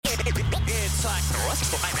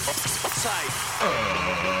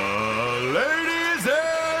Ladies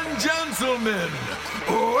and gentlemen,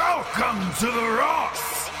 welcome to the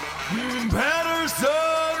Ross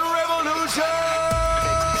Patterson Revolution!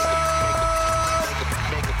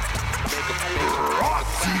 Brought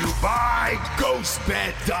to you by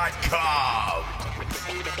GhostBed.com.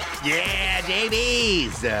 Yeah,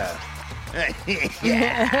 JBs. Oh,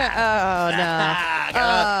 no. I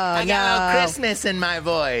got a no. little Christmas in my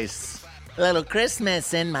voice. A little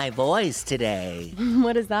Christmas in my voice today.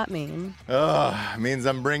 What does that mean? It means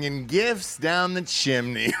I'm bringing gifts down the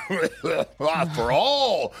chimney for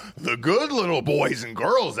all the good little boys and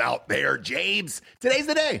girls out there, Jabes. Today's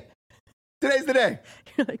the day. Today's the day.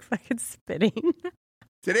 You're like fucking spitting.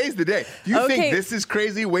 Today's the day. Do you Okay. think this is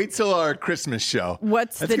crazy? Wait till our Christmas show.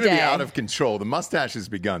 What's That's the gonna be day? out of control. The mustache has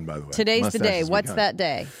begun, by the way. Today's the Mustache day. has What's begun. that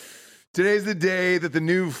day? Today's the day that the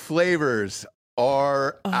new flavors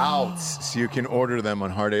are out, so you can order them on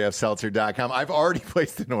hardafseltzer.com. I've already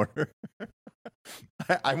placed an order.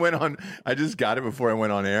 I just got it before I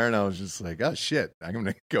went on air, and I was just like, oh, shit, I'm going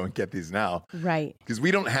to go and get these now. Right. Because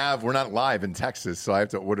we're not live in Texas, so I have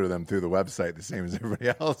to order them through the website the same as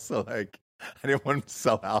everybody else. So, like, I didn't want them to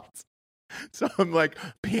sell out. So I'm like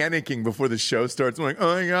panicking before the show starts. I'm like,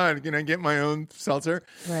 oh my God, can I get my own seltzer?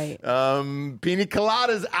 Right. Pina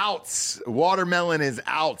colada's out. Watermelon is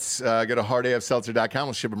out. Go to hardafseltzer.com.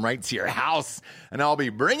 We'll ship them right to your house, and I'll be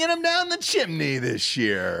bringing them down the chimney this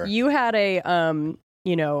year. You had a,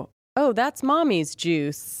 oh, that's mommy's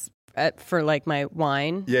juice for like my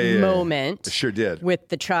wine moment. I sure did. With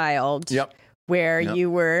the child. Yep. Where Yep. you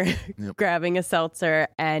were Yep. grabbing a seltzer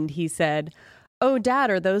and he said, oh, Dad,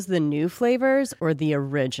 are those the new flavors or the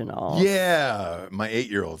original? Yeah, my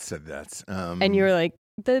 8-year-old said that. And you were like,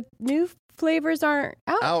 the new flavors aren't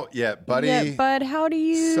out yet, buddy. yet, but how do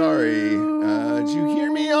you... Sorry. Did you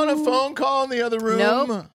hear me on a phone call in the other room?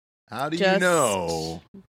 Nope. How do you know?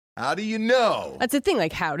 How do you know? That's the thing.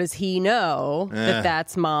 Like, how does he know that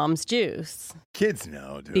that's mom's juice? Kids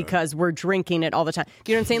know, dude. Because we're drinking it all the time.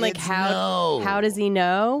 You know what I'm saying? Like, Kids how know. how does he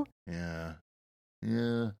know Yeah.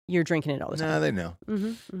 you're drinking it all the time? No, they know.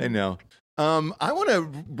 Mm-hmm. They know. I want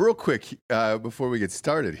to, real quick, before we get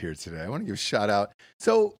started here today, I want to give a shout out.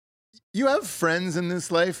 So, you have friends in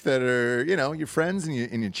this life that are, your friends and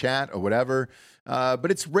you chat or whatever,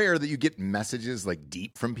 but it's rare that you get messages like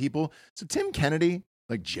deep from people. So, Tim Kennedy,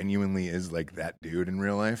 like, genuinely is like that dude in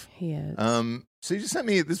real life. He is. So, he just sent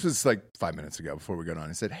me, this was like 5 minutes ago before we got on.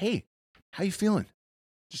 He said, hey, how you feeling?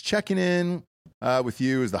 Just checking in with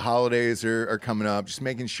you as the holidays are coming up, just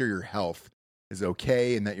making sure your health is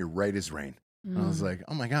okay and that you're right as rain. And I was like,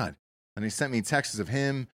 oh my God. And he sent me texts of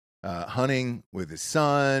him hunting with his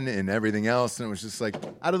son and everything else. And it was just like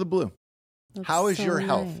out of the blue. That's How is so your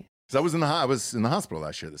health? nice. Because I was in the hospital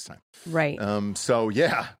last year this time. Right. So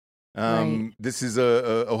yeah. Right. This is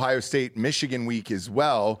a Ohio State Michigan week as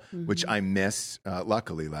well, which I missed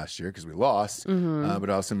luckily last year because we lost, but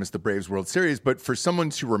I also missed the Braves World Series. But for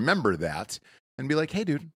someone to remember that and be like, hey,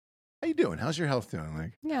 dude, how you doing? How's your health doing?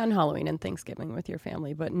 Like, Yeah, on Halloween and Thanksgiving with your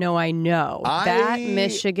family. But no, I know I- that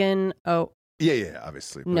Michigan. Oh, yeah,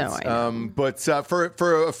 obviously. But, No, I know. But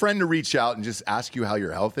for a friend to reach out and just ask you how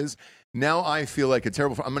your health is, now I feel like a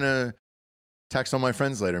terrible. I'm gonna text all my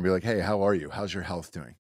friends later and be like, hey, how are you? How's your health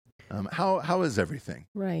doing? How is everything?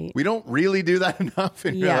 right. We don't really do that enough,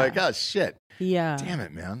 and you're Yeah. like, oh shit, Yeah. damn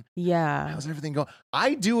it, man. Yeah. How's everything going?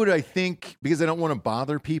 I do it, I think, because I don't want to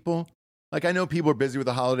bother people. Like, I know people are busy with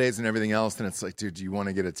the holidays and everything else, and it's like, dude, do you want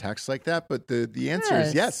to get a text like that? But the answer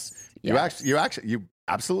is yes. Yes. You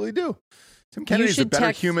absolutely do. Tim Kennedy's a should better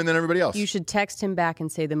text- human than everybody else. You should text him back and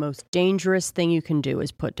say the most dangerous thing you can do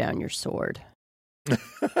is put down your sword. Do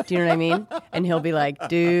you know what I mean? And he'll be like,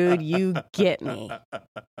 dude, you get me.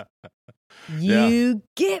 You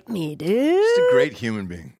get me, dude. Just a great human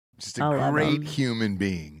being. Just I a love great him. human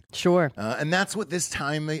being. Sure. And that's what this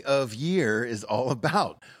time of year is all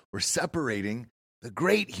about. We're separating the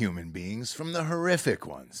great human beings from the horrific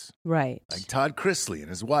ones, Right. like Todd Chrisley and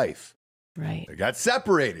his wife. Right. They got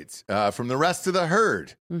separated from the rest of the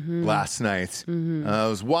herd Mm-hmm. last night. Mm-hmm. I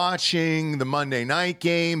was watching the Monday night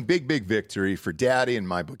game. Big victory for Daddy and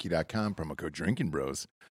MyBookie.com. Promo code Drinking Bros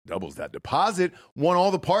doubles that deposit. Won all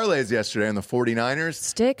the parlays yesterday on the 49ers.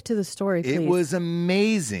 Stick to the story, please. It was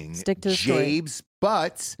amazing. Stick to the story. Jabes,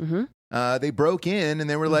 but Mhm. they broke in and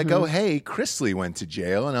they were like, Mhm. oh, hey, Chrisley went to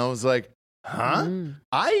jail. And I was like, huh? Mm.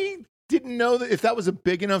 I didn't know that if that was a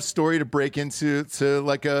big enough story to break into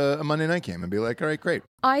like a Monday night game and be like, all right, great.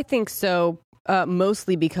 I think so,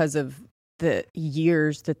 mostly because of the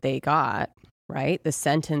years that they got, right? The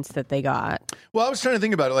sentence that they got. Well, I was trying to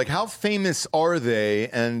think about it. Like, how famous are they?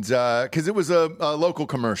 And because it was a local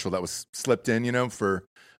commercial that was slipped in, for,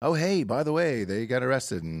 oh, hey, by the way, they got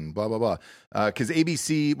arrested and blah, blah, blah. Because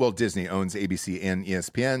ABC, well, Disney owns ABC and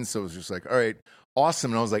ESPN. So it was just like, all right,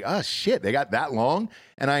 awesome. And I was like, oh, shit, they got that long?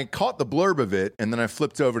 And I caught the blurb of it, and then I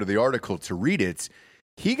flipped over to the article to read it.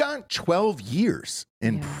 He got 12 years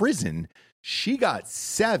in prison. She got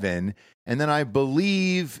 7. And then I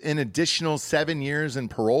believe an additional 7 years in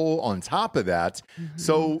parole on top of that. Mm-hmm.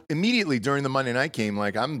 So immediately during the Monday night game,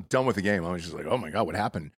 like, I'm done with the game. I was just like, oh my God, what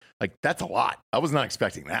happened? Like, that's a lot. I was not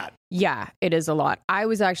expecting that. Yeah, it is a lot. I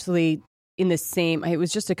was actually in the same, it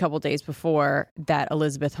was just a couple days before that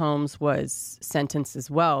Elizabeth Holmes was sentenced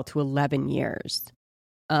as well to 11 years.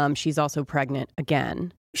 She's also pregnant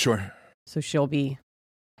again. Sure. So she'll be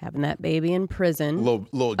having that baby in prison.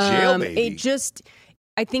 Little jail baby.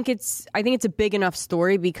 I think it's a big enough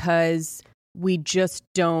story because we just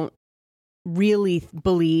don't really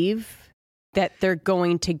believe that they're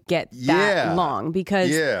going to get that long because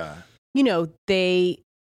they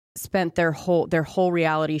spent their whole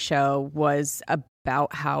reality show was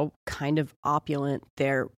about how kind of opulent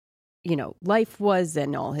their life was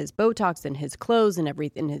and all his Botox and his clothes and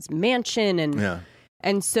everything, his mansion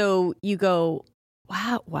and so you go,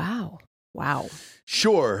 wow.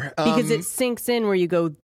 Sure. Because it sinks in where you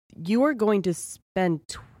go, you are going to spend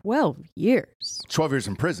 12 years. 12 years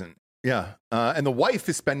in prison. Yeah. And the wife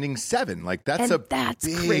is spending 7. Like, that's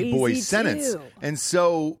big boy sentence. Too. And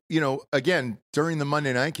so, again, during the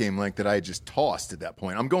Monday night game, like, that I had just tossed at that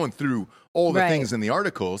point, I'm going through all the things in the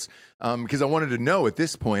articles because I wanted to know at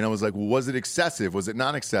this point. I was like, well, was it excessive? Was it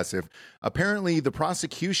not excessive? Apparently, the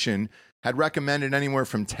prosecution had recommended anywhere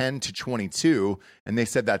from 10 to 22, and they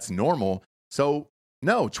said that's normal. So,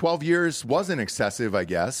 no, 12 years wasn't excessive, I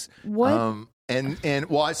guess. What?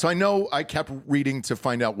 So I know I kept reading to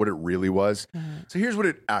find out what it really was. So here's what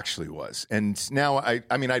it actually was. And now, I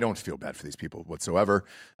don't feel bad for these people whatsoever.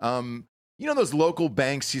 Those local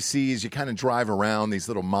banks you see as you kind of drive around, these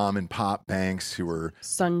little mom and pop banks who are...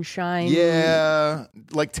 Sunshine. Yeah,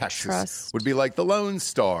 like Texas. Trust. Would be like the Lone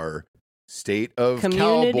Star State of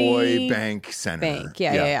Community Cowboy Bank Center. Bank.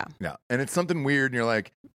 Yeah. And it's something weird, and you're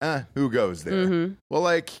like, who goes there? Mm-hmm. Well,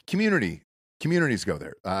 like, communities go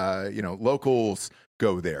there. Locals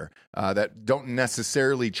go there that don't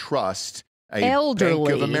necessarily trust a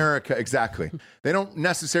elderly Bank of America. Exactly. They don't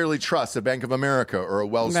necessarily trust a Bank of America or a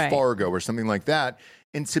Wells Fargo or something like that.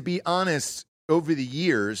 And to be honest, over the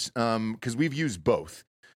years, because we've used both,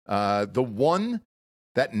 the one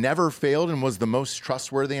that never failed and was the most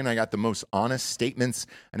trustworthy, and I got the most honest statements.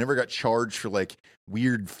 I never got charged for like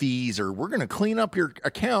weird fees or we're going to clean up your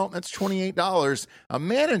account. That's $28. A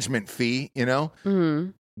management fee,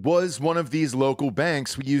 was one of these local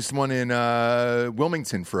banks. We used one in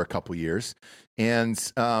Wilmington for a couple years. And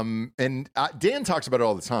Dan talks about it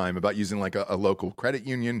all the time about using like a local credit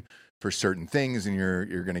union for certain things, and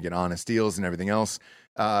you're going to get honest deals and everything else.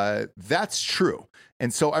 That's true.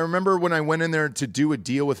 And so I remember when I went in there to do a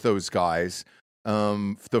deal with those guys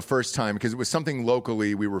the first time, because it was something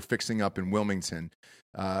locally we were fixing up in Wilmington.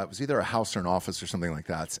 It was either a house or an office or something like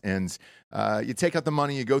that. And you take out the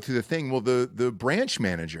money, you go through the thing. Well, the branch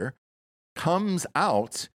manager comes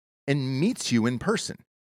out and meets you in person.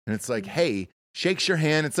 And it's like, hey, shakes your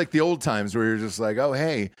hand. It's like the old times where you're just like, oh,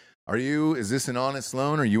 hey, is this an honest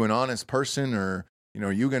loan? Are you an honest person? Or,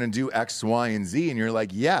 are you going to do X, Y, and Z? And you're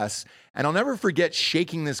like, yes. And I'll never forget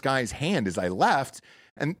shaking this guy's hand as I left.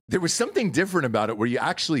 And there was something different about it where you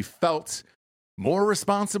actually felt more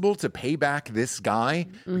responsible to pay back this guy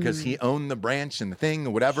because he owned the branch and the thing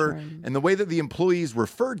or whatever. Sure. And the way that the employees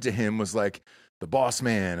referred to him was like the boss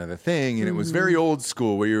man of the thing. And it was very old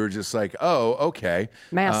school where you were just like, oh, okay.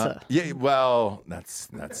 Massa. Yeah, well, that's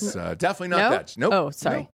definitely not that. Nope. Oh,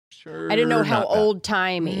 sorry. Nope. Sure, I didn't know how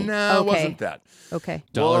old-timey. No, it wasn't that. Okay.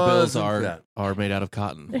 Dollar bills are made out of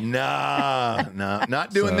cotton. Nah,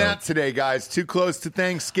 not doing that today, guys. Too close to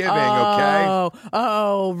Thanksgiving, okay?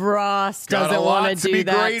 Oh, Ross doesn't want to do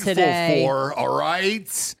that grateful today. For, all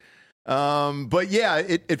right? But yeah,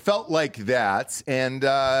 it felt like that. And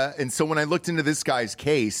so when I looked into this guy's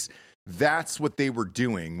case, that's what they were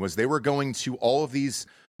doing, was they were going to all of these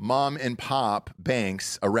mom and pop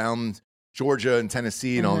banks around Georgia and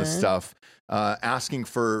Tennessee and all this stuff, asking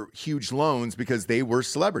for huge loans because they were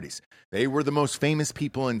celebrities. They were the most famous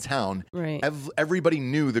people in town. Right. Everybody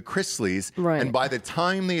knew the Chrisleys. Right. And by the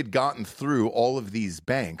time they had gotten through all of these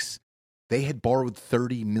banks, they had borrowed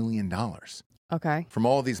 $30 million. Okay. From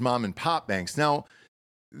all of these mom and pop banks. Now,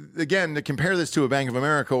 again, to compare this to a Bank of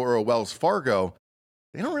America or a Wells Fargo,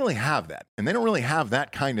 They don't really have that. And they don't really have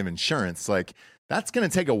that kind of insurance. Like, that's going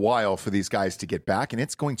to take a while for these guys to get back, and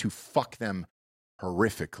it's going to fuck them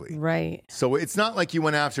horrifically. Right. So it's not like you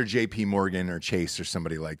went after JP Morgan or Chase or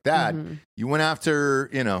somebody like that. You went after,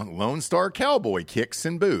 Lone Star Cowboy Kicks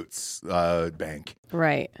and Boots Bank.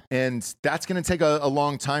 Right. And that's going to take a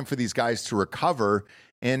long time for these guys to recover.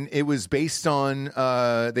 And it was based on,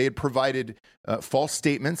 they had provided false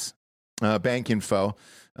statements, bank info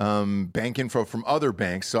from other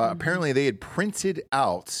banks. So apparently they had printed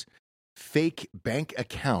out fake bank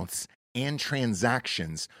accounts and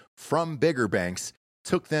transactions from bigger banks,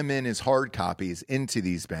 took them in as hard copies into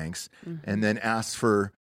these banks, and then asked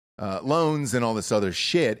for loans and all this other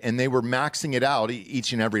shit. And they were maxing it out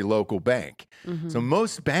each and every local bank. So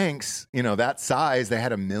most banks, that size, they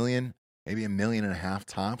had $1 million, maybe $1.5 million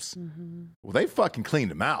tops. Well, they fucking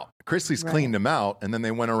cleaned them out. Chrisley's cleaned them out, and then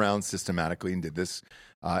they went around systematically and did this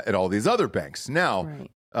at all these other banks. Now,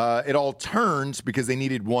 it all turned because they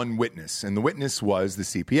needed one witness, and the witness was the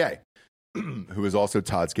CPA, who is also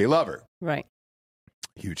Todd's gay lover. Right.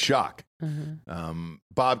 Huge shock.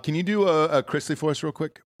 Bob, can you do a Chrisley for us real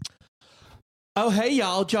quick? Oh, hey,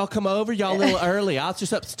 y'all. Did y'all come over? Y'all a little early. I was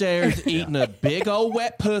just upstairs eating a big old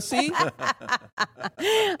wet pussy.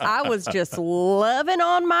 I was just loving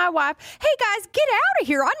on my wife. Hey, guys, get out of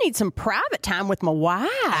here. I need some private time with my wife.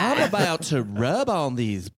 I'm about to rub on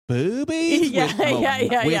these boobies. Yeah.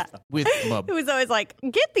 With my... It was always like,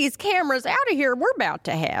 get these cameras out of here. We're about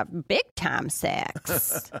to have big time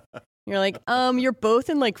sex. You're like, you're both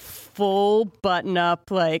in like full button up,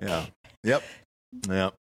 like. Yeah. Yep.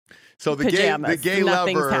 So the pajamas. gay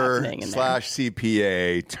lover /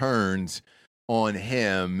 CPA turned on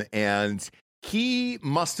him, and he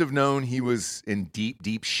must have known he was in deep,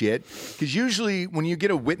 deep shit. Because usually when you get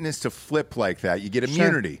a witness to flip like that, you get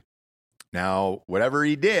immunity. Sure. Now, whatever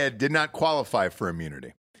he did not qualify for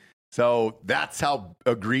immunity. So that's how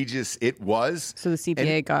egregious it was. So the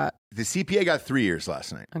CPA got 3 years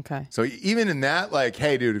last night. Okay. So even in that, like,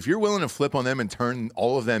 hey, dude, if you're willing to flip on them and turn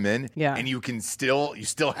all of them in, and you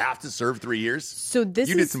still have to serve 3 years. So you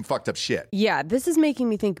did some fucked up shit. Yeah, this is making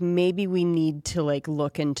me think maybe we need to like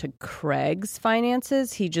look into Craig's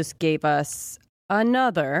finances. He just gave us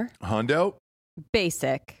another hundo.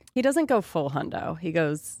 Basic. He doesn't go full hundo. He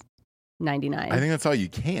goes 99. I think that's all you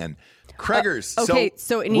can. Craigers.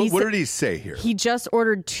 What did he say here? He just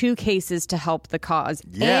ordered 2 cases to help the cause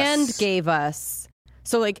and gave us.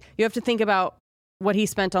 So, like, you have to think about what he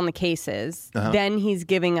spent on the cases. Then he's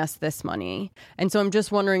giving us this money. And so I'm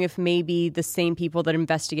just wondering if maybe the same people that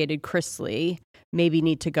investigated Chrisley maybe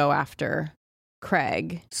need to go after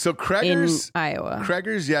Craig. So Craigers in Iowa.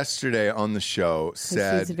 Craigers yesterday on the show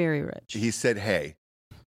said he's very rich. He said, hey,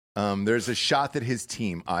 there's a shot that his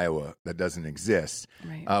team, Iowa, that doesn't exist,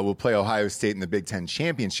 will play Ohio State in the Big Ten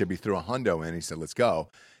championship. He threw a hundo in. He said, let's go.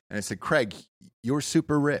 And I said, Craig, you're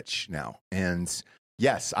super rich now. And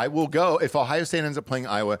yes, I will go. If Ohio State ends up playing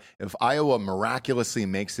Iowa, if Iowa miraculously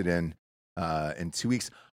makes it in 2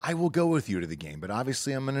 weeks, I will go with you to the game. But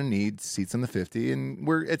obviously, I'm going to need seats on the 50, and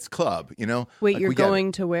it's club, Wait, like, you're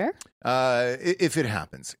going to where? If it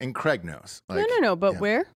happens. And Craig knows. Like, No, but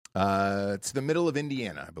where? It's the middle of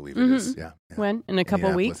Indiana, I believe it is. Yeah. When? In a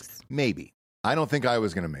couple weeks? Maybe. I don't think I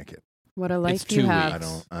was going to make it. What a life you have.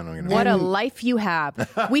 I don't What a life you have.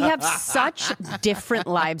 We have such different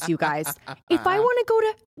lives, you guys. If I want to go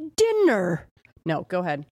to dinner. No, go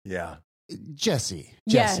ahead. Yeah. Jesse.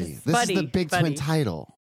 Yes, this buddy, is the Big Ten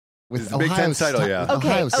title. With the Big Ten title, yeah.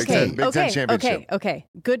 Big Ten championship. Okay.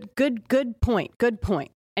 Good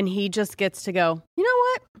point. And he just gets to go, you know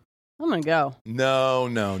what? I'm going to go. No.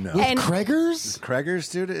 With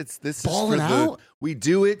Craigers, dude, we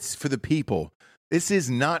do it for the people. This is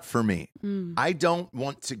not for me. I don't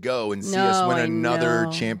want to go and see us win another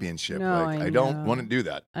championship. I don't want to do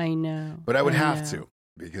that. I know. But I would have to,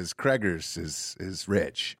 because Craigers is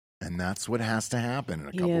rich. And that's what has to happen in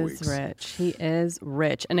a couple weeks. He is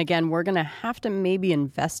rich. And again, we're going to have to maybe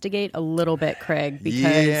investigate a little bit, Craig,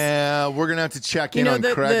 because... Yeah, we're going to have to check in on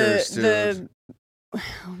Craigers, dude.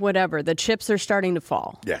 Whatever, the chips are starting to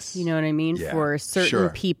fall. Yes. You know what I mean? Yeah, for certain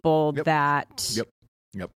people that... Yep.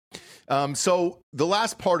 So the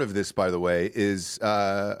last part of this, by the way, is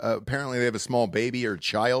apparently they have a small baby or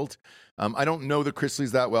child. I don't know the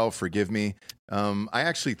Chrisleys that well. Forgive me. I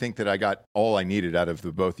actually think that I got all I needed out of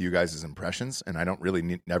both you guys' impressions, and I don't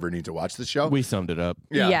really never need to watch the show. We summed it up.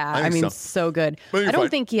 Yeah, I mean, so good. I don't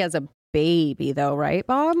think he has a baby, though, right,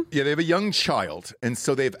 Bob? Yeah, they have a young child, and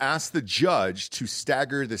so they've asked the judge to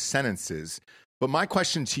stagger the sentences. But my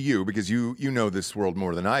question to you, because you know this world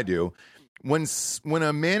more than I do, when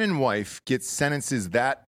a man and wife get sentences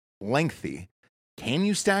that lengthy, Can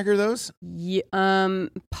you stagger those?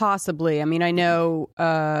 Possibly. I mean, I know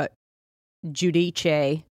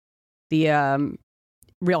Giudice, the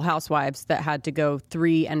Real Housewives that had to go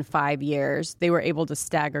 3 and 5 years. They were able to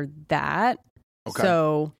stagger that. Okay.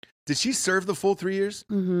 So did she serve the full 3 years?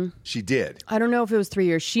 Mm-hmm. She did. I don't know if it was 3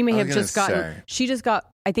 years. She may have just gotten. She just got.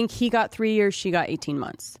 I think he got 3 years. She got 18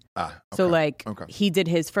 months. Okay. So he did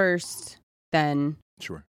his first, then.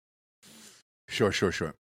 Sure.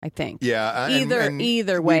 I think. Yeah.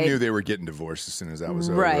 Either way. We knew they were getting divorced as soon as that was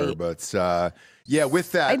over. Right. But yeah,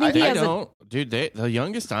 with that. The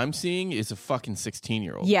youngest I'm seeing is a fucking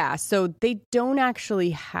 16-year-old. Yeah. So they don't actually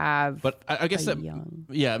have. But I guess that. Young.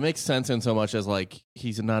 Yeah, it makes sense in so much as like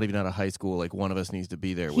he's not even out of high school. Like one of us needs to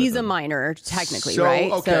be there. He's with him. a minor, technically,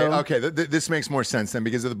 right? Okay. This makes more sense then,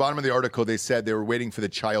 because at the bottom of the article they said they were waiting for the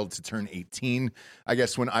child to turn 18. I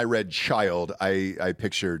guess when I read child, I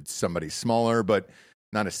pictured somebody smaller, but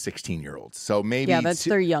not a 16-year-old. So maybe that's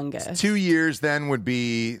their youngest. 2 years then would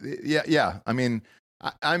be yeah. I mean,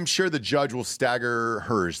 I'm sure the judge will stagger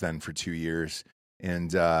hers then for 2 years,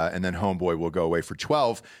 and then homeboy will go away for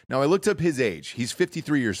 12. Now I looked up his age. He's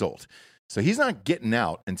 53 years old, so he's not getting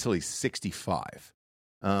out until he's 65.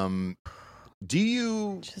 Do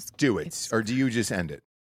you just do it, or do you just end it?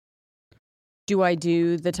 Do I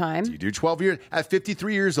do the time? Do you do 12 years at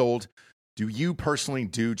 53 years old? Do you personally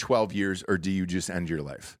do 12 years, or do you just end your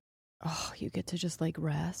life? Oh, you get to just like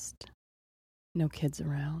rest. No kids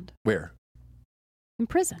around. Where? In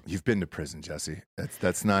prison. You've been to prison, Jesse.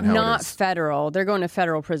 That's not how it is. Not federal. They're going to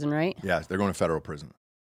federal prison, right? Yeah, they're going to federal prison.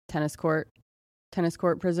 Tennis court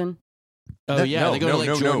prison. Oh, they go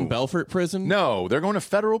to Jordan Belfort prison? No, they're going to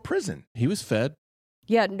federal prison. He was fed.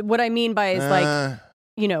 Yeah, what I mean by is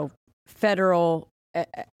federal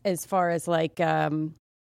as far as like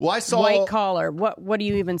well, I saw white collar. What do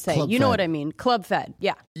you even say? Club you know fed. what I mean? Club fed.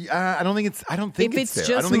 Yeah. I don't think it's there. Just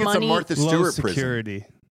I don't think it's a Martha Low Stewart security.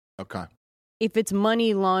 prison. Okay. If it's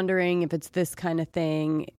money laundering, if it's this kind of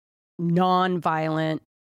thing, non-violent,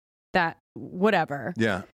 that whatever.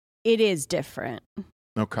 Yeah. It is different.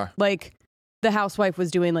 Okay. Like the housewife was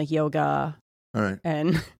doing like yoga. All right.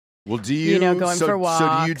 And well, do you going for walks?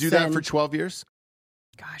 So do you do that for 12 years?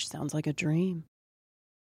 Gosh, sounds like a dream.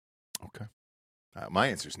 Okay. My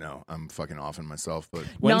answer's no. I'm fucking offing myself, but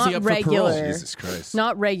when's he up for parole? Jesus Christ.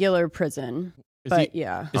 Not regular prison,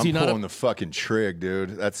 yeah. I'm pulling the fucking trig,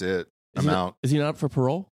 dude. That's it. I'm out. Is he not up for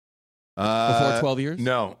parole? Before 12 years?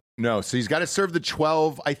 No. So he's got to serve the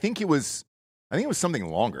 12. I think it was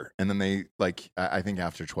something longer. And then they I think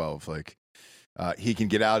after 12, he can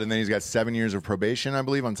get out, and then he's got 7 years of probation, I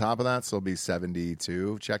believe, on top of that. So he'll be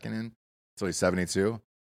 72 checking in. So he's 72.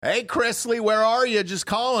 Hey, Chrisley, where are you? Just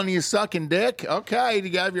calling you, sucking dick. Okay, do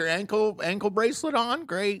you have your ankle bracelet on?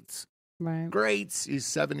 Great. Right. Great. He's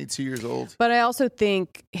 72 years old. But I also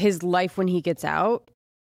think his life when he gets out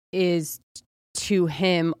is to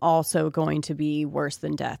him also going to be worse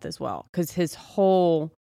than death as well. Because his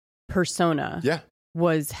whole persona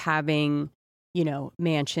was having,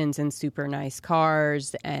 mansions and super nice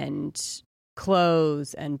cars and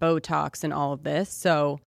clothes and Botox and all of this.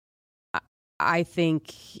 So I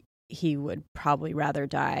think he would probably rather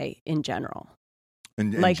die in general.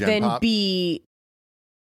 And than be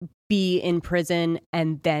in prison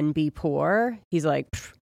and then be poor. He's like,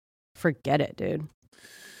 forget it, dude.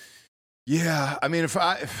 Yeah, I mean, if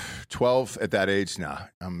 12 at that age, nah.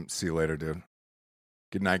 See you later, dude.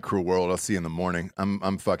 Good night, cruel world. I'll see you in the morning.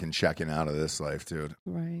 I'm fucking checking out of this life, dude.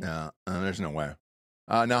 Right. Yeah, there's no way.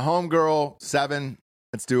 Now, homegirl, 7,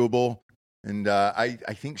 that's doable. And I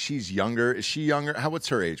think she's younger. Is she younger? What's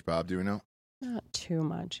her age, Bob? Do we know? Not too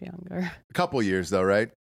much younger. A couple years, though, right?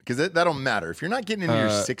 Because that don't matter. If you're not getting into your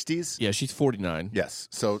 60s. Yeah, she's 49. Yes.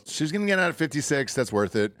 So she's going to get out at 56. That's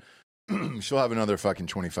worth it. She'll have another fucking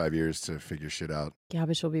 25 years to figure shit out. Yeah,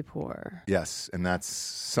 but she'll be poor. Yes. And that's,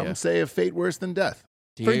 some say, a fate worse than death.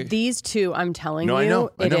 For these two, I'm telling you, I know.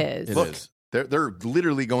 it is. Look, they're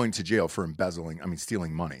literally going to jail for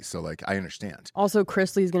stealing money. So, I understand. Also,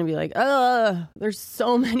 Chrisley's going to be like, there's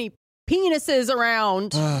so many penises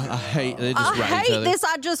around. I hate this.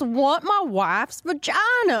 I just want my wife's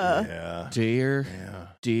vagina. Yeah.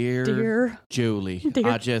 Dear Julie,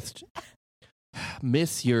 I just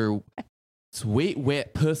miss your sweet,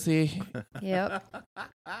 wet pussy. Yep.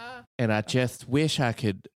 And I just wish I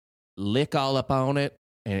could lick all up on it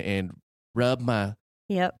and rub my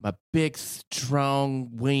big, strong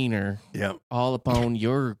wiener all up on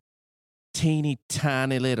your teeny,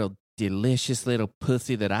 tiny little delicious little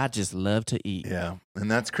pussy that I just love to eat. Yeah. And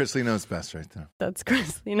that's Chrisley Knows Best right there. That's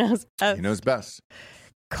Chrisley Knows Best. He knows best.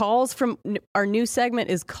 calls from our new segment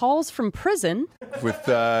is Calls from Prison with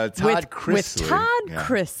Todd Chrisley. With Todd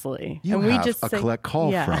Chrisley. You and we have just collect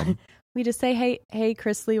call from. We just say, hey,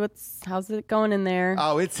 Chrisley, how's it going in there?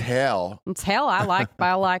 Oh, it's hell. It's hell. I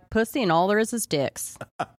like pussy, and all there is dicks,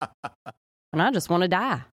 and I just want to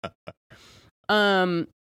die.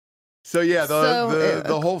 So yeah,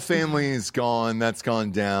 the whole family is gone. That's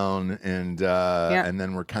gone down, and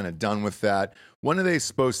then we're kind of done with that. When are they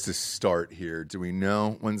supposed to start here? Do we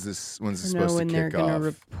know when's this supposed to kick off? When they're going to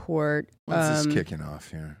report. When's this kicking off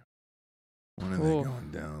here? When are they going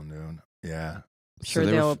down, dude? Yeah. Sure,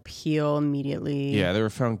 they'll appeal immediately. Yeah, they were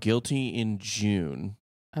found guilty in June.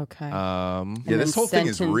 Okay. This whole thing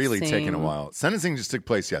is really taking a while. Sentencing just took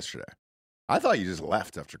place yesterday. I thought you just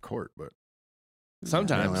left after court, but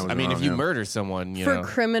sometimes. I mean, if you murder someone, for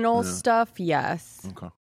criminal stuff, yes. Okay.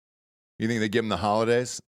 You think they give them the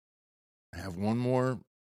holidays? Have one more?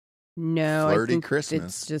 No, flirty I think Christmas.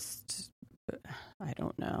 It's just, I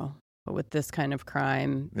don't know. But with this kind of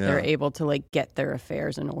crime, they're able to get their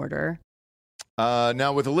affairs in order.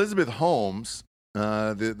 Now, with Elizabeth Holmes,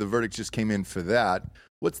 the verdict just came in for that.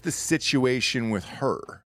 What's the situation with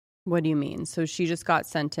her? What do you mean? So she just got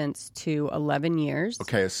sentenced to 11 years.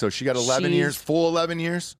 Okay, so she got 11 years, full 11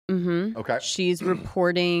 years? Mm-hmm. Okay. She's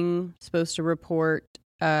supposed to report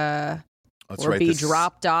be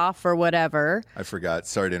dropped off or whatever. I forgot.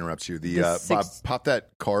 Sorry to interrupt you. Bob, pop that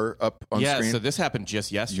car up on screen. Yeah, so this happened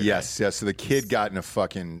just yesterday. Yes. So the kid got in a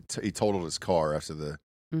he totaled his car after the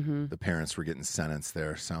parents were getting sentenced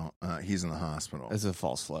there. So he's in the hospital. This is a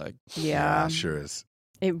false flag. Yeah. Sure is.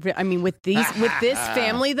 With this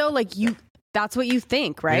family though, that's what you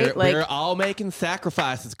think, right? We're all making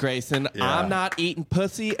sacrifices, Grayson. Yeah. I'm not eating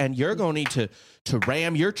pussy, and you're going to need to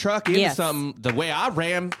ram your truck into something the way I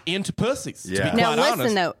ram into pussies. Yeah. To be now,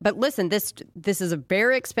 quite listen, this is a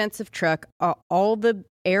very expensive truck. All the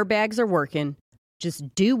airbags are working.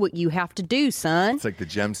 Just do what you have to do, son. It's like the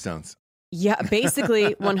gemstones. Yeah,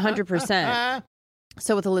 basically 100%.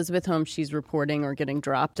 So with Elizabeth Holmes, she's reporting or getting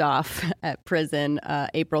dropped off at prison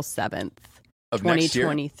April 7th. Of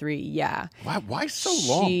 2023, yeah. Why so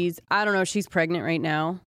long? I don't know. She's pregnant right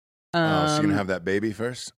now. She's gonna have that baby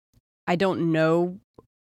first. I don't know.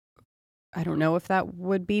 If that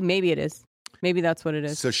would be. Maybe it is. Maybe that's what it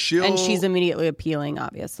is. So she's immediately appealing,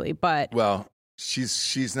 obviously. But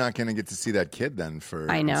she's not gonna get to see that kid then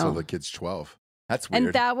until the kid's 12. That's weird.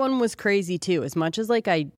 And that one was crazy too. As much as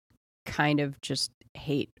I kind of just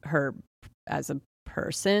hate her as a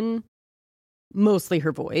person. Mostly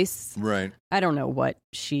her voice. Right. I don't know what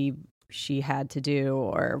she had to do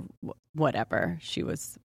or whatever. She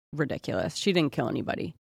was ridiculous. She didn't kill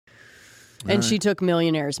anybody. And she took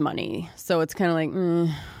millionaires' money. So it's kind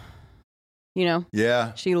of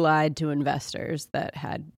Yeah. She lied to investors that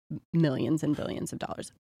had millions and billions of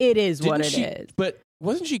dollars. It is what it is. But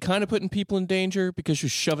wasn't she kind of putting people in danger because she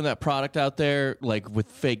was shoving that product out there with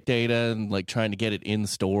fake data and trying to get it in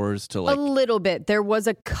stores to A little bit. There was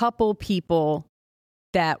a couple people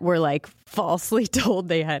that were falsely told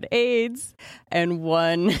they had AIDS, and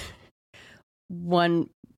one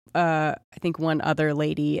I think one other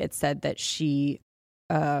lady, it said that she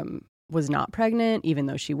was not pregnant even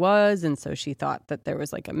though she was, and so she thought that there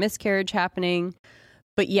was a miscarriage happening.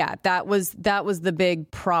 But yeah, that was the big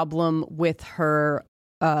problem with her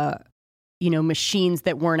machines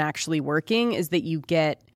that weren't actually working, is that you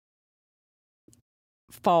get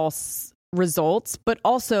false results, but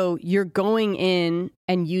also you're going in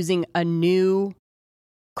and using a new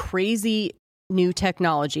crazy new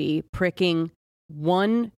technology, pricking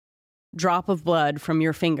one drop of blood from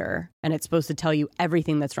your finger, and it's supposed to tell you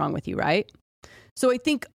everything that's wrong with you, right? So I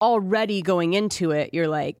think already going into it, you're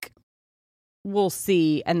like, we'll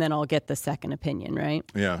see, and then I'll get the second opinion, right?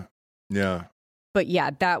 Yeah. Yeah. But yeah,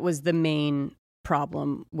 that was the main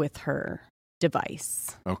problem with her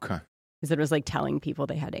device. Okay. Is that it was telling people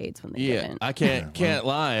they had AIDS when they didn't. I can't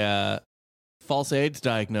lie. False AIDS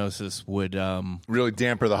diagnosis would really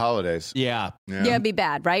damper the holidays. Yeah, it'd be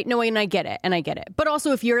bad, right? No, and I get it. But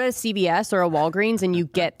also, if you're at a CVS or a Walgreens and you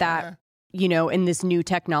get that, in this new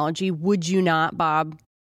technology, would you not, Bob,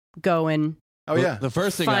 go and the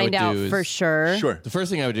first thing I would find out do is, for sure? Sure. The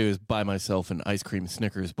first thing I would do is buy myself an ice cream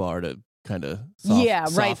Snickers bar to kind of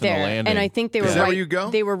right there. And I think they were where you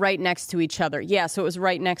go? They were right next to each other. Yeah, so it was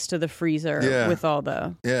right next to the freezer with all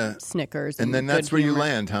the Snickers. And then that's where you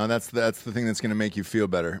land, huh? That's the thing that's going to make you feel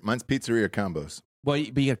better. Mine's pizzeria combos. Well,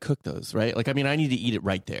 but you got to cook those, right? I need to eat it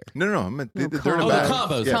right there. No. The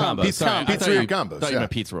combos. Yeah. Combos. Sorry, pizzeria combos. Thought you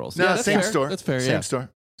meant pizza rolls. No, same store. That's fair. Same store.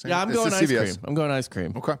 I'm going ice cream. I'm going ice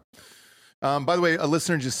cream. Okay. By the way, a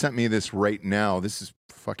listener just sent me this right now. This is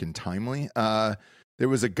fucking timely. There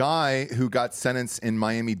was a guy who got sentenced in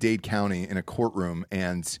Miami-Dade County in a courtroom,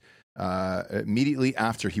 and immediately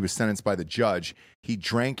after he was sentenced by the judge, he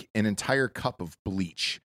drank an entire cup of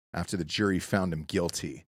bleach after the jury found him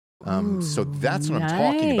guilty. So that's what I'm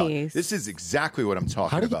talking about. This is exactly what I'm talking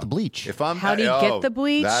about. How do you get the bleach? How do you get the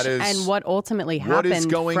bleach, and what ultimately happened? What is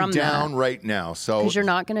going down right now? So because you're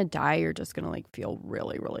not going to die, you're just going to like feel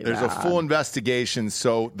really, really bad. There's a full investigation.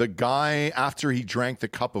 So the guy, after he drank the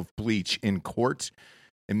cup of bleach in court,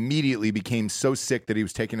 immediately became so sick that he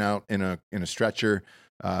was taken out in a stretcher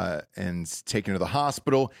and taken to the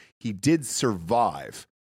hospital. He did survive,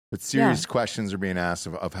 but serious questions are being asked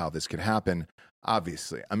of how this could happen.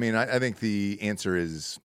 Obviously. I mean, I think the answer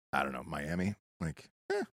is, I don't know, Miami. Like,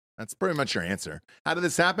 that's pretty much your answer. How did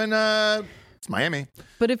this happen? It's Miami.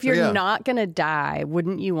 But if you're not going to die,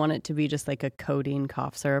 wouldn't you want it to be just like a codeine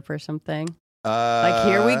cough syrup or something? Like,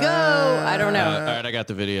 here we go. I don't know. All right, I got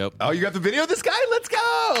the video. Oh, you got the video of this guy? Let's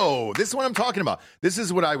go. This is what I'm talking about. This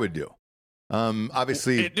is what I would do.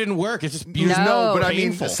 Obviously, it didn't work. It's just no, but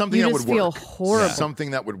painful. I mean something that would work. Feel horrible.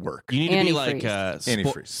 Something that would work. You need to be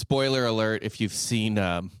like spoiler alert. If you've seen,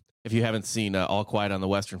 if you haven't seen All Quiet on the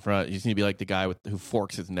Western Front, you just need to be like the guy who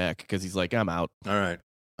forks his neck because he's like, I'm out. All right,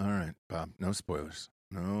 Bob. No spoilers.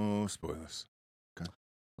 Okay.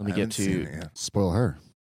 Let me get to spoil her.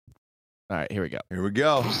 All right, here we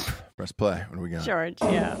go. Press play. What do we got? George,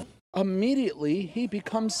 yeah. Immediately, he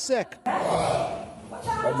becomes sick. Oh,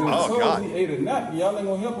 God. He ate a nap. Y'all ain't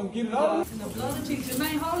gonna help him get it out.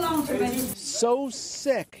 So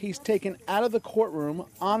sick, he's taken out of the courtroom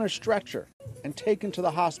on a stretcher and taken to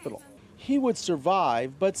the hospital. He would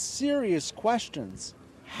survive, but serious questions.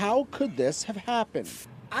 How could this have happened?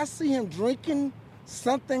 I see him drinking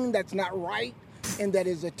something that's not right, and that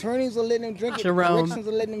his attorneys are letting him drink it, Jerome. corrections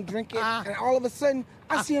are letting him drink it, and all of a sudden,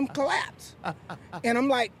 I see him collapse. And I'm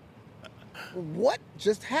like, what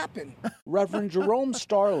just happened? Reverend Jerome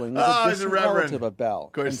Starling is a distant relative of Bell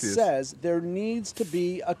and says there needs to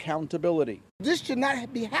be accountability. This should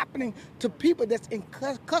not be happening to people that's in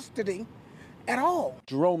custody at all.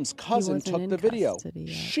 Jerome's cousin took the video.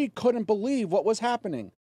 She couldn't believe what was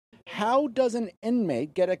happening. How does an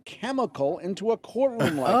inmate get a chemical into a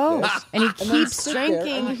courtroom like this? And he keeps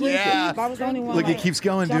drinking. Yeah. I was the only one. Look, he keeps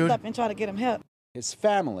going, jumped dude. Up and try to get him help. His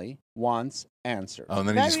family wants answers. Oh, and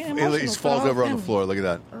then he just falls over on the floor. Look at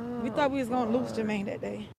that. We thought we was going to lose Jermaine that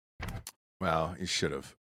day. Wow, you should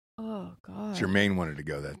have. Oh, God. Jermaine wanted to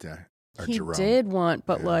go that day. Or he Jerome. did want,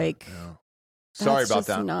 but Sorry about that.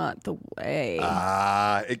 That's not the way.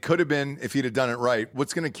 It could have been if he'd have done it right.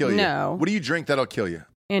 What's going to kill you? No. What do you drink that'll kill you?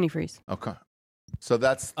 Antifreeze. Okay. So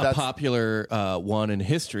that's a popular one in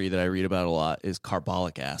history that I read about a lot is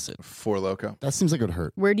carbolic acid. Four Loko. That seems like it would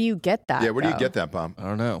hurt. Where do you get that? Yeah, where do you get that, Bob? I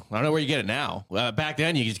don't know where you get it now. Back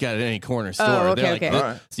then, you just got it at any corner store. Oh, okay, They're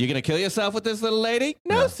like, so you're going to kill yourself with this little lady?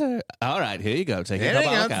 No, sir. All right, here you go. Take your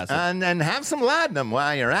carbolic acid. And have some laudanum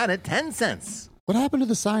while you're at it. 10 cents. What happened to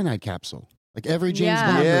the cyanide capsule? Like every James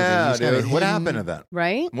Bond movie. Yeah, dude. What happened to that?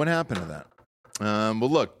 Right? What happened to that? Well,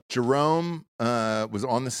 look, Jerome was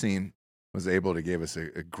on the scene. Was able to give us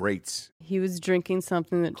a great. He was drinking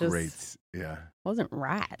something that just wasn't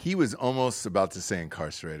right. He was almost about to say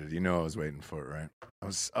incarcerated. You know, I was waiting for it, right? I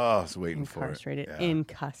was waiting for it. Incarcerated in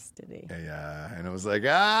custody. Yeah, and it was like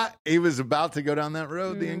he was about to go down that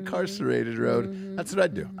road, the incarcerated road. Mm-hmm. That's what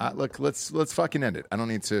I'd do. Look, let's fucking end it. I don't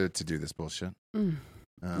need to do this bullshit. You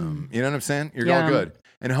know what I'm saying? You're all good.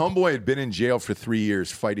 And homeboy had been in jail for 3 years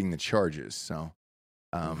fighting the charges. So.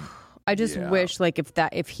 I just wish, like,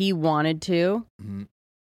 if he wanted to,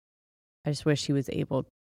 I just wish he was able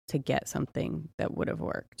to get something that would have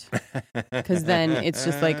worked. Because then it's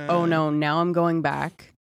just like, oh no, now I'm going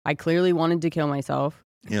back. I clearly wanted to kill myself.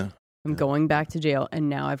 Yeah. I'm going back to jail, and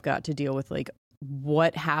now I've got to deal with, like,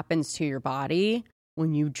 what happens to your body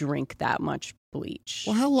when you drink that much bleach.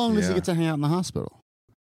 Well, how long does he get to hang out in the hospital?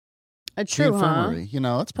 True, the infirmary, you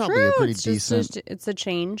know, it's probably a pretty decent. It's a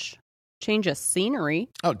change of scenery.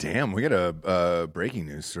 Oh, damn. We got a breaking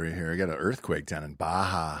news story here. I got an earthquake down in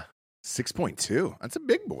Baja. 6.2. That's a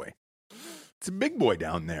big boy. It's a big boy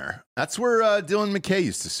down there. That's where Dylan McKay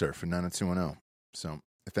used to surf in 90210. So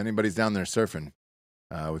if anybody's down there surfing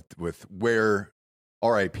with where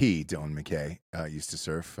R.I.P. Dylan McKay used to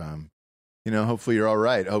surf, hopefully you're all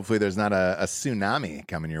right. Hopefully there's not a tsunami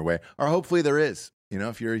coming your way. Or hopefully there is,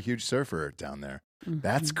 if you're a huge surfer down there. Mm-hmm.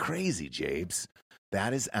 That's crazy, Jabes.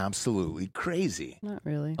 That is absolutely crazy. Not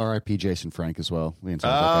really. R.I.P. Jason Frank as well. We didn't talk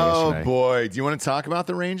about that yesterday. Oh, boy. Do you want to talk about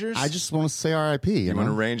the Rangers? I just want to say R.I.P. You want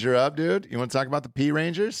to Ranger up, dude? You want to talk about the P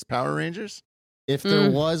Rangers? Power Rangers? if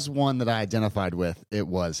there was one that I identified with, it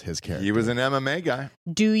was his character. He was an MMA guy.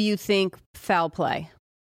 Do you think foul play?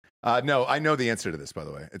 No, I know the answer to this, by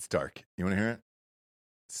the way. It's dark. You want to hear it?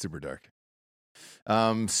 It's super dark.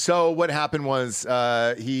 So what happened was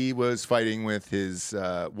he was fighting with his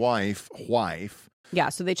wife. Yeah,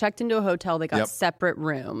 so they checked into a hotel. They got separate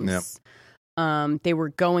rooms. Yep. They were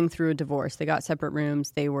going through a divorce. They got separate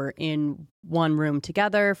rooms. They were in one room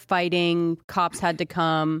together, fighting. Cops had to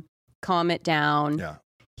come, calm it down. Yeah.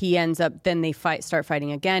 He ends up, then they start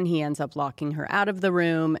fighting again. He ends up locking her out of the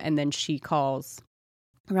room, and then she calls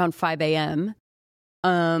around 5 a.m.,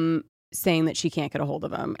 saying that she can't get a hold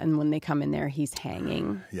of him. And when they come in there, he's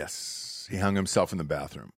hanging. Yes. He hung himself in the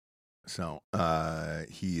bathroom. So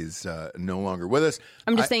he is no longer with us.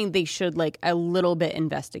 I'm just saying they should a little bit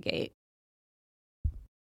investigate.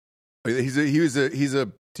 He's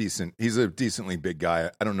a decently big guy.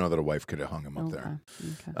 I don't know that a wife could have hung him up there.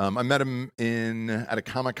 Okay. I met him at a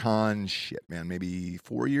Comic-Con, maybe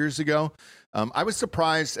 4 years ago. I was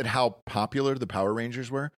surprised at how popular the Power Rangers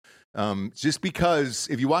were. Just because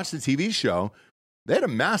if you watch the TV show, they had a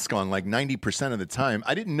mask on 90% of the time.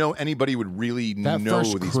 I didn't know anybody would really know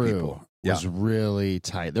these people. Was really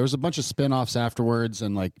tight. There was a bunch of spinoffs afterwards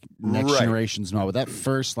and Next Generations and all, but that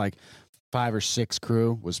first 5 or 6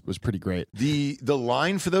 crew was pretty great. The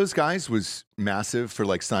line for those guys was massive for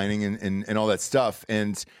signing and all that stuff.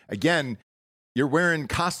 And again, you're wearing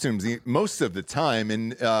costumes most of the time.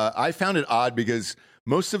 And I found it odd because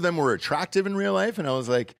most of them were attractive in real life. And I was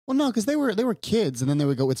like, well, no, because they were kids and then they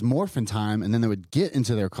would go, it's morphin' time. And then they would get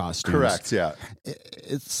into their costumes. Correct. Yeah.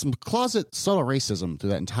 It's some closet subtle racism through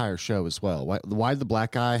that entire show as well. Why did the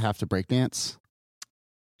black guy have to breakdance?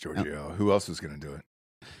 Giorgio. Who else was going to do it?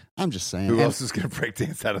 I'm just saying. Who else is going to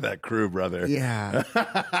breakdance out of that crew, brother? Yeah.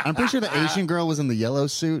 I'm pretty sure the Asian girl was in the yellow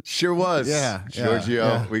suit. Sure was. Yeah. Giorgio.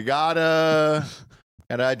 Yeah. We gotta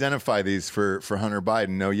identify these for Hunter Biden.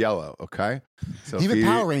 No yellow, okay? So even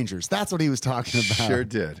Power Rangers. That's what he was talking about.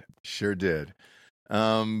 Sure did.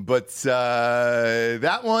 But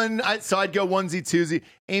that one, so I'd go onesie, twosie.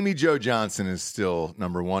 Amy Jo Johnson is still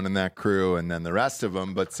number one in that crew, and then the rest of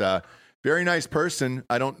them. But very nice person.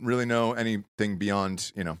 I don't really know anything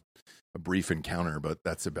beyond, a brief encounter, but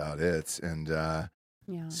that's about it. And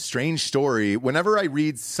strange story. Whenever I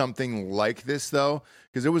read something like this, though,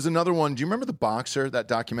 because there was another one. Do you remember the boxer, that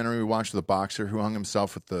documentary we watched, the boxer who hung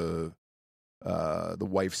himself with the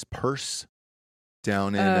wife's purse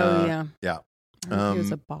down in... yeah. He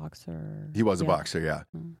was a boxer. He was a boxer,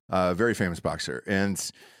 yeah. Very famous boxer.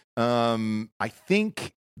 And I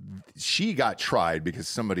think she got tried because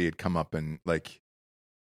somebody had come up and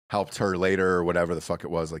helped her later or whatever the fuck it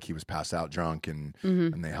was. He was passed out drunk and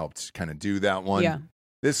they helped kind of do that one. Yeah.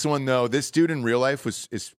 This one though, this dude in real life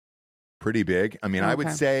is pretty big. I mean, I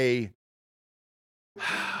would say,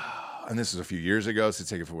 and this was a few years ago, so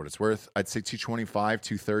take it for what it's worth. I'd say 225,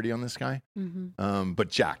 230 on this guy. But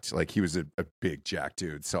jacked. He was a big jack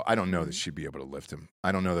dude. So I don't know that she'd be able to lift him.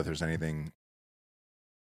 I don't know that there's anything.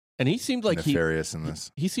 And he seemed like nefarious in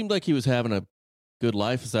this. He seemed like he was having a good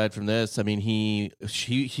life aside from this. I mean, he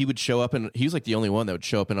would show up, and he was the only one that would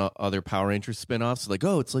show up in other Power Rangers spinoffs.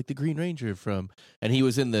 It's the Green Ranger and he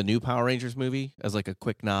was in the new Power Rangers movie as a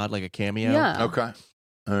quick nod, a cameo. Yeah. Okay.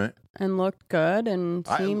 All right. And looked good and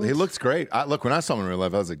seemed... He looks great. Look, when I saw him in real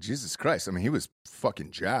life, I was like, Jesus Christ. I mean, he was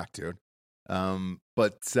fucking jacked, dude.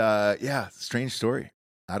 But strange story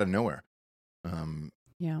out of nowhere.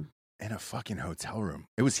 Yeah. In a fucking hotel room.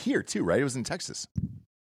 It was here too, right? It was in Texas.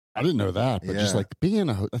 I didn't know that, but just being in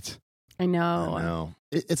a hotel. I know.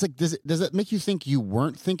 It's does it make you think you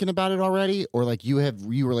weren't thinking about it already, or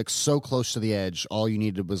you were so close to the edge, all you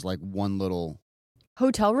needed was one little.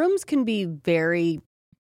 Hotel rooms can be very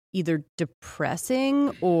either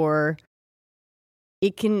depressing or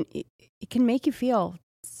it can make you feel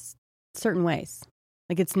certain ways.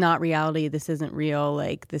 It's not reality. This isn't real.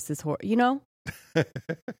 This is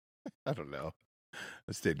I don't know.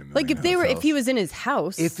 I stayed in a million if he was in his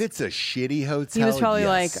house, if it's a shitty hotel, he was probably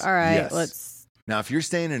all right, let's. Now, if you're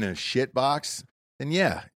staying in a shit box, then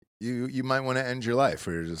you might want to end your life.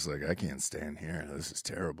 Where you're just I can't stand here. This is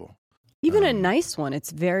terrible. Even a nice one,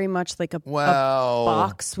 it's very much a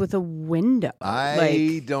box with a window.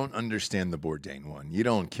 I don't understand the Bourdain one. You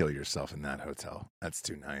don't kill yourself in that hotel. That's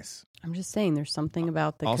too nice. I'm just saying, there's something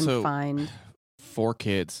about the also, confined. 4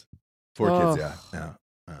 kids. 4 kids, yeah.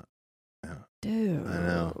 Dude. I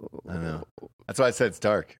know. That's why I said it's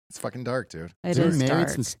dark. It's fucking dark, dude. It's been married dark.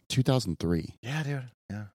 since 2003. Yeah, dude.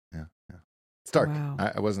 Yeah. It's dark. Wow.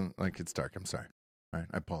 I wasn't it's dark. I'm sorry. All right,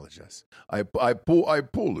 I apologize. I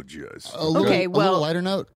apologize. A little lighter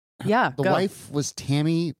note. Yeah. The wife was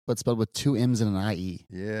Tammy, but spelled with 2 M's and an IE.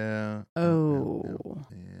 Yeah. Oh.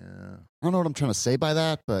 Yeah. I don't know what I'm trying to say by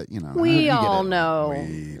that, but we all know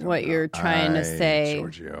what you're trying to say,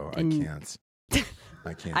 Giorgio.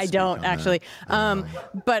 I can't. I don't actually.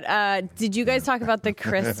 But did you guys talk about the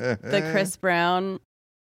Chris Brown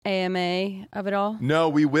AMA of it all? No,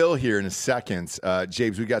 we will here in a second.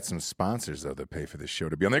 James, we got some sponsors, though, that pay for this show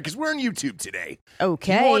to be on there because we're on YouTube today.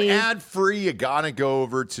 Okay. If you want ad-free, you got to go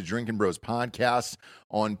over to Drinking Bros Podcast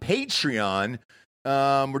on Patreon.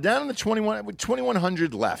 We're down in the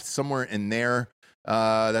 2,100 left, somewhere in there.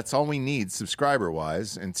 That's all we need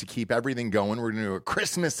subscriber-wise. And to keep everything going, we're going to do a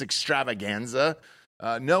Christmas extravaganza.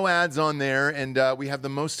 No ads on there, and we have the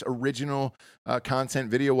most original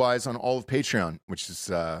content video-wise on all of Patreon, which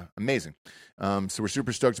is amazing. So we're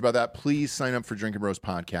super stoked about that. Please sign up for Drinking Bros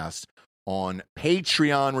Podcast on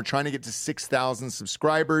Patreon. We're trying to get to 6,000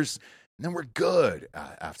 subscribers, and then we're good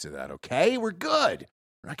after that, okay? We're good.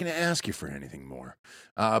 We're not going to ask you for anything more.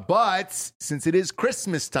 But since it is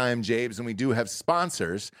Christmas time, James, and we do have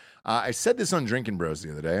sponsors, I said this on Drinking Bros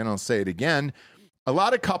the other day, and I'll say it again. A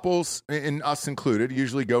lot of couples, and us included,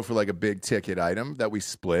 usually go for like a big ticket item that we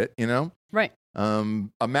split, Right.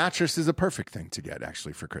 A mattress is a perfect thing to get,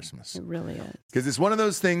 actually, for Christmas. It really is. Because it's one of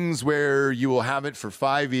those things where you will have it for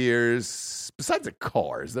 5 years. Besides a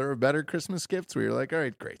car, is there a better Christmas gift where you're like, all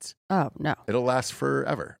right, great. Oh, no. It'll last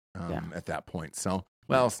forever at that point. So,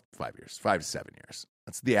 5 years, 5 to 7 years.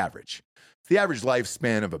 That's the average. It's the average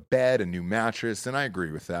lifespan of a bed, a new mattress, and I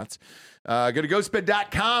agree with that. Go to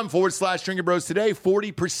ghostbed.com/Drinking Bros today.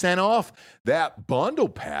 40% off that bundle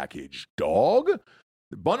package, dog.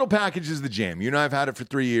 The bundle package is the jam. You and I have had it for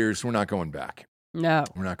 3 years. We're not going back. No.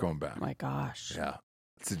 We're not going back. My gosh. Yeah.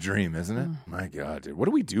 It's a dream, isn't it? My God, dude. What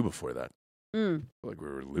do we do before that? I feel like we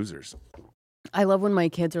were losers. I love when my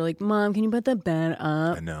kids are like, Mom, can you put the bed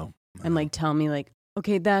up? I know. And like tell me like,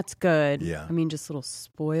 okay, that's good. Yeah. I mean, just little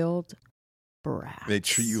spoiled brats. They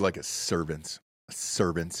treat you like a servant. A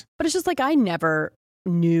servant. But it's just like I never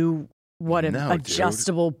knew what an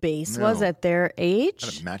adjustable base was at their age.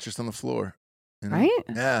 Had a mattress on the floor. Right?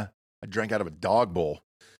 Yeah. I drank out of a dog bowl.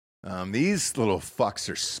 These little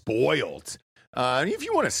fucks are spoiled. If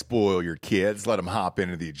you want to spoil your kids, let them hop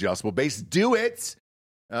into the adjustable base. Do it.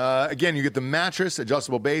 Again, you get the mattress,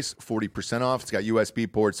 adjustable base, 40% off. It's got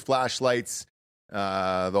USB ports, flashlights,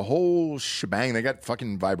 the whole shebang. They got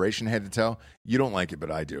fucking vibration head to toe. You don't like it, but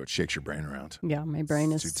I do. It shakes your brain around. Yeah, my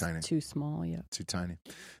brain is too tiny. Too small, yeah. Too tiny.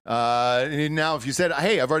 Now, if you said,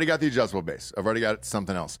 hey, I've already got the adjustable base. I've already got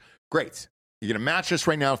something else. Great. You get a mattress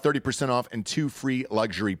right now, 30% off, and 2 free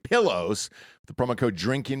luxury pillows with the promo code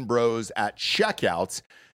Drinking Bros at checkout.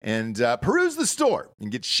 And peruse the store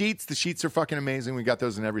and get sheets. The sheets are fucking amazing. We got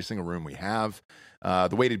those in every single room we have.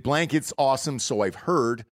 The weighted blanket's awesome, so I've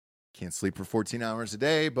heard. Can't sleep for 14 hours a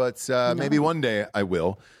day, but maybe one day I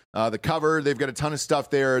will. The cover, they've got a ton of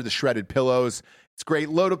stuff there. The shredded pillows. It's great.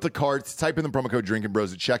 Load up the carts. Type in the promo code Drinking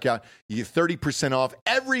Bros at checkout. You get 30% off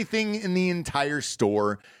everything in the entire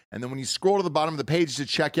store. And then when you scroll to the bottom of the page to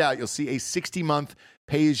check out, you'll see a 60-month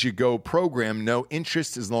pay-as-you-go program. No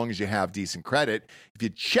interest as long as you have decent credit. If you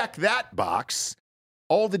check that box,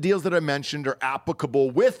 all the deals that I mentioned are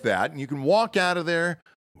applicable with that. And you can walk out of there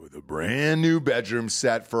with a brand new bedroom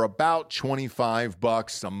set for about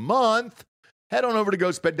 $25 a month. Head on over to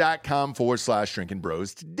ghostbed.com/Drinking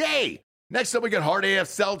Bros today. Next up, we got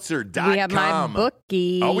hardafseltzer.com. We have my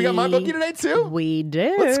bookie. Oh, we got my bookie today, too? We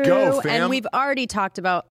do. Let's go, fam. And we've already talked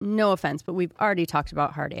about, no offense, but we've already talked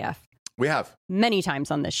about Hard AF. We have. Many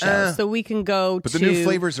times on this show. So we can go But the new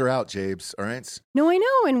flavors are out, Jabes, all right? No, I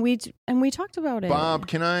know, and we talked about it. Bob,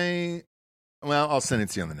 can I... Well, I'll send it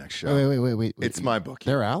to you on the next show. Wait. It's my bookie.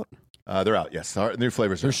 They're out? They're out, yes. New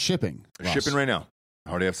flavors are They're shipping. They're shipping right now.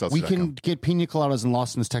 hardafseltzer.com. We can get pina coladas in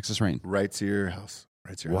Lost in this Texas rain. Right to your house.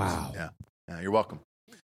 Right to your house. Wow. Yeah, you're welcome.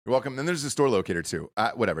 You're welcome. And there's a store locator, too.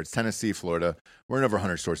 Whatever. It's Tennessee, Florida. We're in over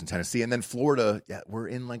 100 stores in Tennessee. And then Florida, we're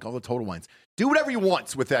in like all the Total Wines. Do whatever you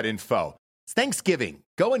want with that info. It's Thanksgiving.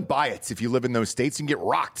 Go and buy it if you live in those states and get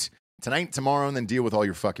rocked tonight, tomorrow, and then deal with all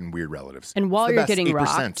your fucking weird relatives. And while you're getting 8%.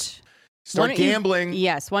 Rocked, start gambling.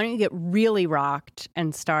 Why don't you get really rocked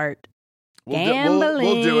and start gambling?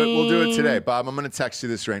 We'll do it. We'll do it today. Bob, I'm going to text you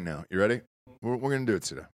this right now. You ready? We're going to do it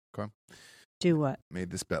today. Okay. Do what?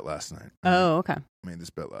 Made this bet last night. Oh, okay. Made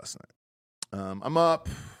this bet last night. I'm up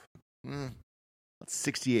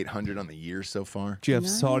 6,800 on the year so far. Do you have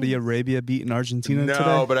Saudi Arabia beating Argentina today?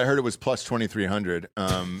 No, but I heard it was plus 2,300,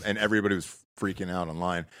 and everybody was freaking out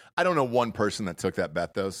online. I don't know one person that took that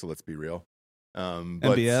bet, though, so let's be real.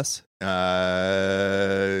 MBS?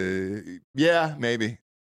 Yeah, maybe.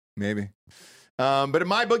 But at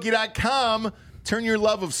mybookie.com, turn your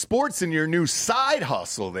love of sports into your new side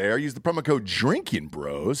hustle there. Use the promo code Drinking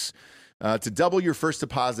Bros to double your first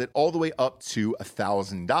deposit all the way up to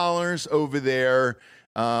 $1,000 over there.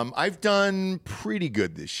 I've done pretty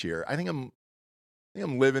good this year. I think I'm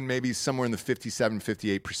living maybe somewhere in the 57,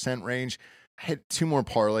 58% range. I had 2 more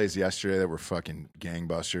parlays yesterday that were fucking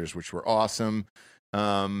gangbusters, which were awesome.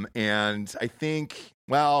 And I think,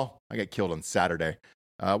 I got killed on Saturday.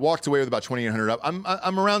 Walked away with about 2,800 up.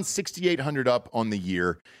 I'm around 6,800 up on the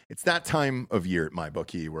year. It's that time of year at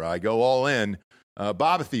MyBookie where I go all in.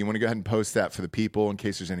 Bobathy, you want to go ahead and post that for the people in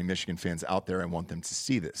case there's any Michigan fans out there. I want them to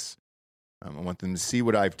see this. I want them to see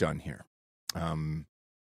what I've done here. Whoa.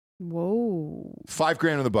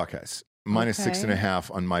 $5,000 on the Buckeyes. Minus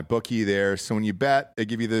 6.5 on MyBookie there. So when you bet, they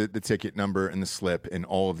give you the ticket number and the slip and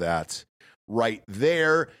all of that right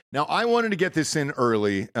there. Now, I wanted to get this in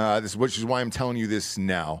early, which is why I'm telling you this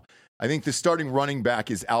now. I think the starting running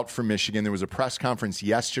back is out for Michigan. There was a press conference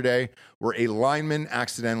yesterday where a lineman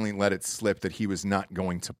accidentally let it slip that he was not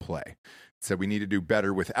going to play. Said we need to do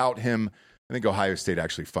better without him. I think Ohio State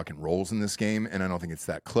actually fucking rolls in this game, and I don't think it's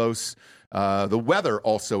that close. The weather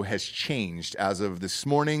also has changed as of this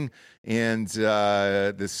morning, and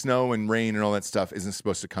the snow and rain and all that stuff isn't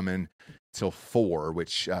supposed to come in till 4,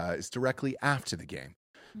 which is directly after the game.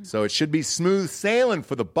 So it should be smooth sailing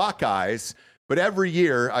for the Buckeyes. But every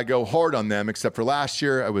year I go hard on them, except for last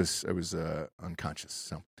year I was unconscious,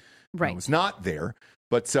 so I was not there.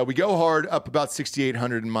 But we go hard, up about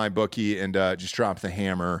 6,800 in MyBookie, and just drop the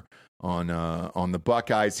hammer on the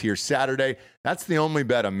Buckeyes here Saturday. That's the only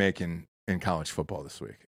bet I'm making in college football this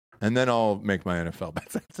week. And then I'll make my NFL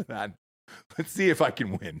bets after that. Let's see if I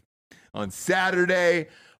can win on Saturday.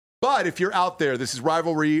 But if you're out there, this is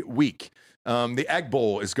rivalry week. The Egg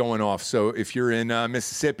Bowl is going off. So if you're in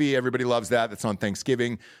Mississippi, everybody loves that. That's on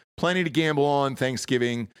Thanksgiving. Plenty to gamble on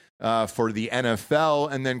Thanksgiving for the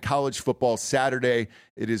NFL. And then college football Saturday,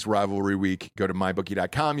 it is rivalry week. Go to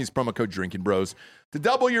mybookie.com. Use promo code Drinking Bros to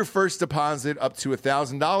double your first deposit up to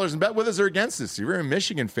 $1,000 and bet with us or against us. If you're a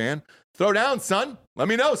Michigan fan, throw down, son. Let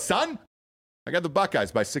me know, son. I got the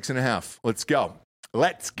Buckeyes by 6.5. Let's go.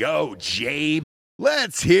 Let's go, Jabe.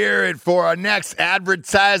 Let's hear it for our next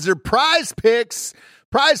advertiser, Prize Picks.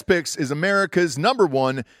 Prize Picks is America's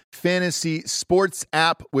 #1 fantasy sports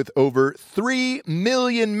app with over 3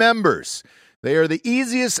 million members. They are the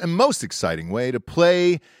easiest and most exciting way to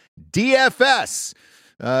play DFS.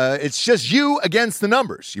 It's just you against the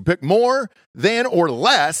numbers. You pick more than or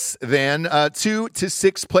less than 2 to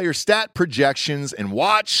 6 player stat projections and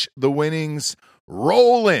watch the winnings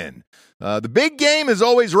roll in. The big game is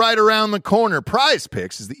always right around the corner. Prize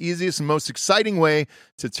Picks is the easiest and most exciting way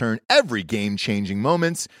to turn every game-changing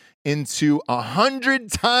moments into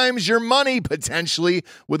 100 times your money, potentially,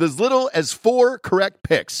 with as little as 4 correct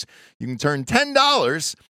picks. You can turn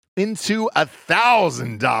 $10 into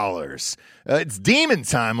 $1,000. It's demon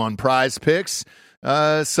time on Prize Picks.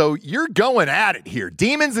 So you're going at it here.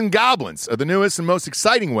 Demons and Goblins are the newest and most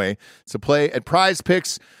exciting way to play at Prize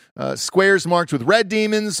Picks. Squares marked with red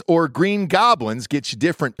demons or green goblins get you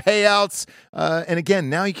different payouts. And again,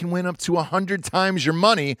 now you can win up to 100 times your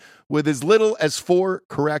money with as little as 4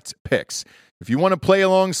 correct picks. If you want to play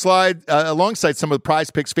alongside some of the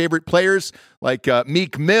Prize Picks' favorite players like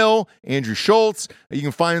Meek Mill, Andrew Schultz, you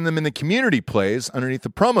can find them in the community plays underneath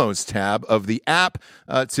the promos tab of the app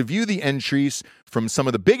to view the entries from some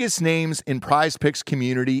of the biggest names in Prize Picks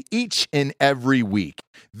community each and every week.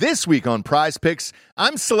 This week on Prize Picks,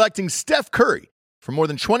 I'm selecting Steph Curry for more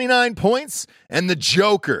than 29 points and the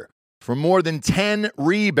Joker for more than 10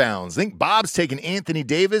 rebounds. I think Bob's taking Anthony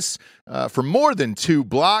Davis for more than 2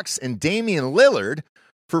 blocks and Damian Lillard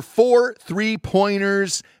for 4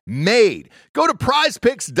 3-pointers made. Go to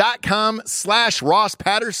prizepicks.com/Ross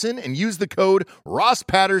Patterson and use the code Ross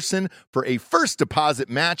Patterson for a first deposit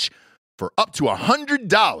match for up to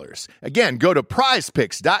 $100. Again, go to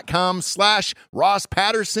prizepicks.com/Ross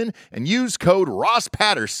Patterson and use code Ross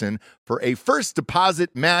Patterson for a first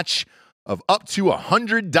deposit match of up to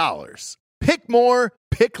 $100. Pick more,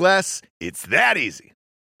 pick less. It's that easy.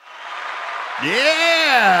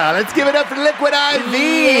 Yeah, let's give it up for Liquid IV.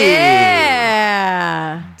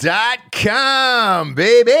 Yeah. .com,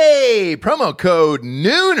 baby. Promo code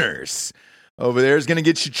Nooners over there is going to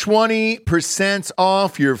get you 20%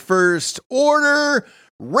 off your first order.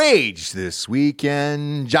 Rage this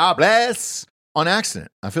weekend. Jobless on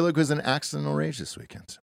accident. I feel like it was an accidental rage this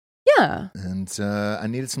weekend. Yeah. And I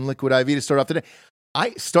needed some Liquid IV to start off the day.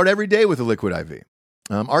 I start every day with a Liquid IV.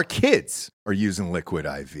 Our kids are using Liquid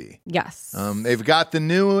IV. Yes. They've got the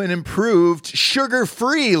new and improved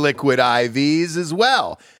sugar-free Liquid IVs as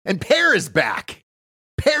well. And Pear is back.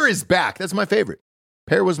 Pear is back. That's my favorite.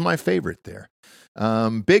 Pear was my favorite there.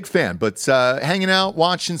 Big fan. But hanging out,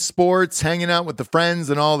 watching sports, hanging out with the friends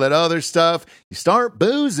and all that other stuff. You start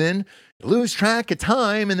boozing, you lose track of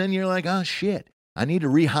time, and then you're like, oh, shit. I need to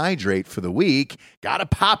rehydrate for the week. Got to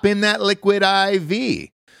pop in that Liquid IV.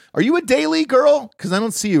 Are you a daily girl? Because I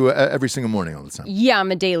don't see you every single morning all the time. Yeah,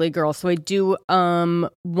 I'm a daily girl. So I do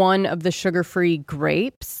one of the sugar-free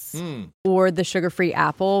grapes or the sugar-free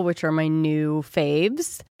apple, which are my new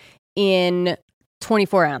faves, in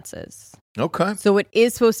 24 ounces. Okay. So it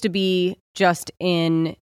is supposed to be just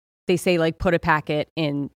in, they say, like, put a packet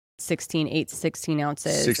in 8 to 16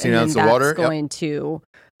 ounces. 16 ounces of water. That's going to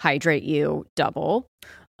hydrate you double.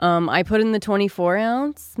 I put in the 24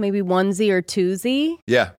 ounce, maybe onesie or twosie.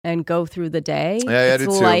 Yeah. And go through the day. Yeah, it's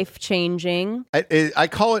life-changing. I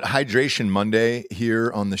call it Hydration Monday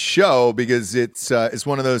here on the show because it's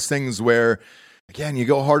one of those things where, again, you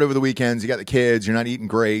go hard over the weekends, you got the kids, you're not eating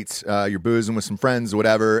great, you're boozing with some friends or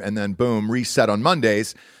whatever, and then boom, reset on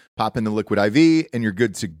Mondays, pop in the Liquid IV, and you're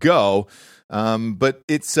good to go. But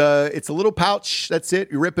it's a little pouch, that's it.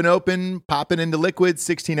 You're ripping open, popping into liquid,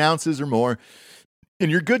 16 ounces or more. And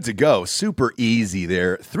you're good to go. Super easy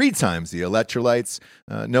there. 3 times the electrolytes,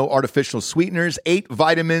 no artificial sweeteners, 8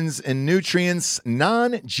 vitamins and nutrients,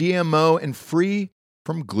 non-GMO and free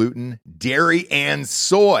from gluten, dairy, and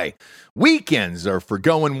soy. Weekends are for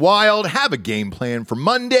going wild. Have a game plan for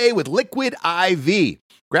Monday with Liquid IV.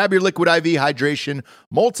 Grab your Liquid IV hydration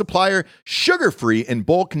multiplier, sugar-free in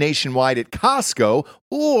bulk nationwide at Costco,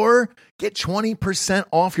 or get 20%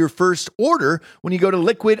 off your first order when you go to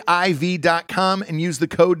liquidiv.com and use the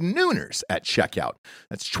code Nooners at checkout.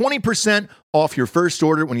 That's 20% off your first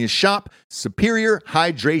order when you shop Superior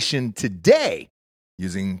Hydration today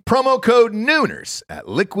using promo code Nooners at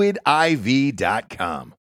liquidiv.com.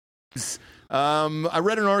 I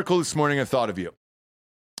read an article this morning, I thought of you,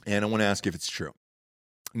 and I want to ask if it's true.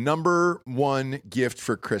 Number 1 gift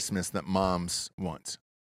for Christmas that moms want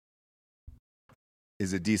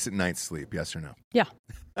is a decent night's sleep, yes or no? Yeah.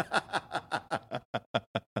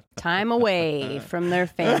 Time away from their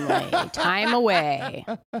family. Time away.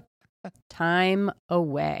 Time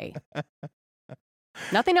away.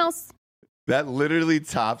 Nothing else. That literally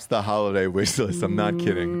tops the holiday wish list. I'm not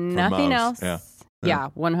kidding. Nothing moms. else. Yeah,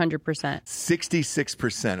 100%.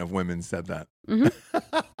 66% of women said that. Mm-hmm.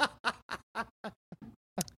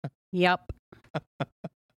 Yep.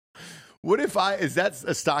 What if is that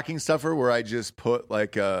a stocking stuffer where I just put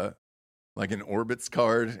like an Orbitz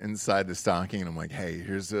card inside the stocking and I'm like, hey,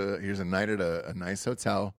 here's a night at a nice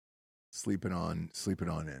hotel, sleeping on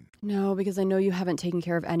in. No, because I know you haven't taken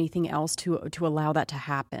care of anything else to allow that to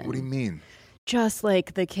happen. What do you mean? Just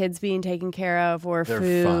like the kids being taken care of, or They're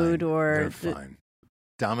food, fine. or They're fine.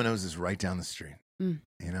 Domino's is right down the street, you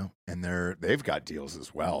know, and they've got deals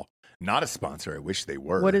as well. Not a sponsor. I wish they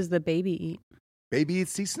were. What does the baby eat? Baby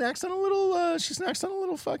eats. She snacks on a little. She snacks on a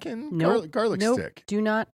little fucking garlic stick. Do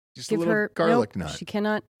not just give a little her garlic nut. She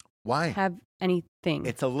cannot. Why have anything?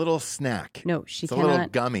 It's a little snack. No, she it's cannot. a little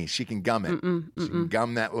gummy. She can gum it. She can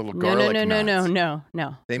gum that little garlic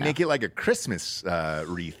No. They make it like a Christmas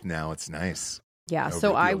wreath now. It's nice. Yeah,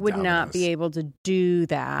 so I would not be able to do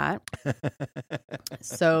that.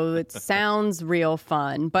 So it sounds real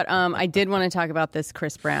fun. But I did want to talk about this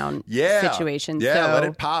Chris Brown situation. Yeah, so, let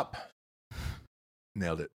it pop.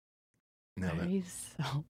 Nailed it.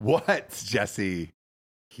 What, Jesse?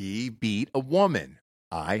 He beat a woman.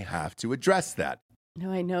 I have to address that.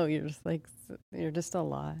 No, I know. You're just a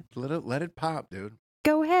lot. Let it pop, dude.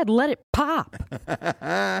 Go ahead, let it pop.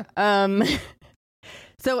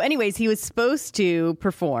 So anyways, he was supposed to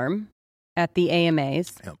perform at the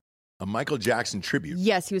AMAs. Yeah. A Michael Jackson tribute.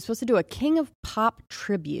 Yes, he was supposed to do a King of Pop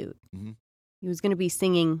tribute. Mm-hmm. He was going to be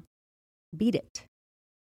singing Beat It.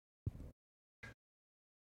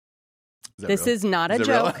 This is not a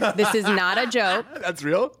joke. This is not a joke. That's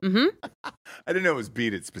real? Mm-hmm. I didn't know it was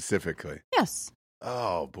Beat It specifically. Yes.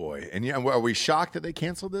 Oh, boy. And are we shocked that they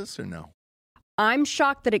canceled this or no? I'm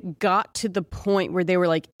shocked that it got to the point where they were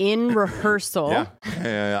like in rehearsal.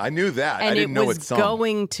 Yeah, I knew that. And I didn't know what was song.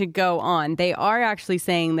 Going to go on. They are actually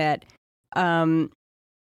saying that the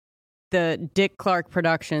Dick Clark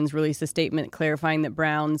Productions released a statement clarifying that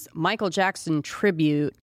Brown's Michael Jackson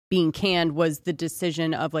tribute being canned was the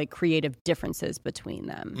decision of like creative differences between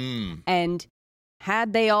them. And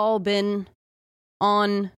had they all been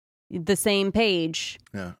on the same page,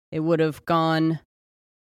 it would have gone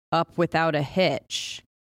up without a hitch.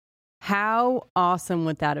 How awesome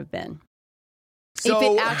would that have been? So, if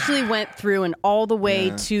it actually went through and all the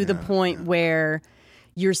way to the point where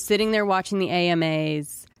you're sitting there watching the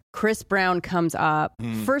AMAs, Chris Brown comes up.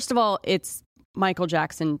 First of all, it's Michael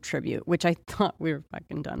Jackson tribute, which I thought we were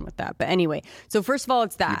fucking done with that. But anyway, so first of all,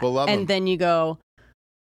 it's that. People love him. Then you go,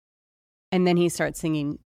 and then he starts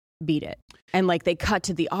singing Beat It. And like they cut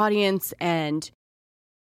to the audience, and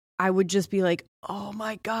I would just be like, oh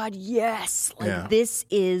my God, yes. Like this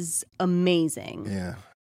is amazing. Yeah.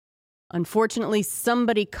 Unfortunately,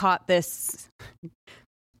 somebody caught this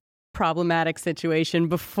problematic situation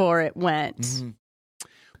before it went. Mm-hmm.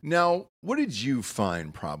 Now, what did you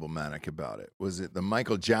find problematic about it? Was it the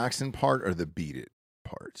Michael Jackson part or the Beat It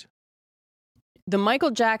part? The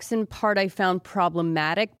Michael Jackson part I found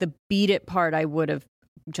problematic. The Beat It part I would have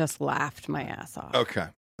just laughed my ass off. Okay.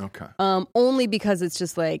 Only because it's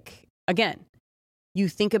just like, again, you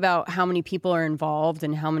think about how many people are involved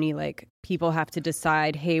and how many like people have to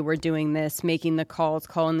decide, hey, we're doing this, making the calls,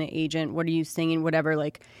 calling the agent, what are you singing, whatever.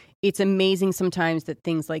 Like, it's amazing sometimes that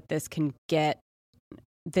things like this can get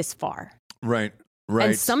this far. Right.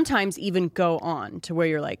 And sometimes even go on to where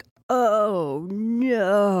you're like, oh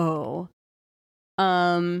no.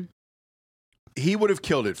 He would have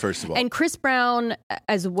killed it, first of all. And Chris Brown,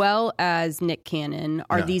 as well as Nick Cannon,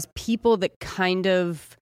 are these people that kind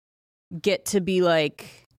of get to be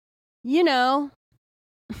like, you know,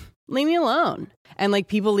 leave me alone. And like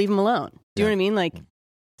people leave him alone. Do you know what I mean? Like,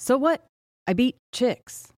 so what? I beat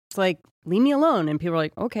chicks. It's like, leave me alone. And people are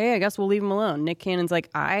like, okay, I guess we'll leave him alone. Nick Cannon's like,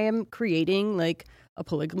 I am creating like a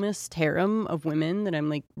polygamous harem of women that I'm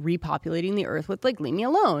like repopulating the earth with. Like, leave me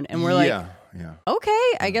alone. And we're like,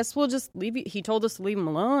 okay, I guess we'll just leave you. He told us to leave him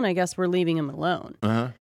alone. I guess we're leaving him alone.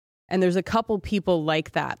 And there's a couple people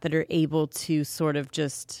like that are able to sort of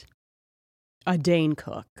just a Dane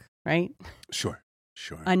Cook, right? Sure.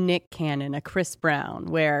 A Nick Cannon, a Chris Brown,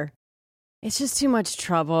 where it's just too much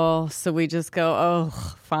trouble. So we just go,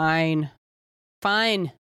 oh, fine.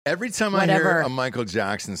 Every time I hear a Michael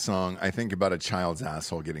Jackson song, I think about a child's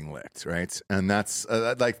asshole getting licked, right? And that's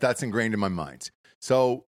that's ingrained in my mind.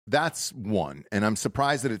 So that's one. And I'm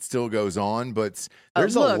surprised that it still goes on, but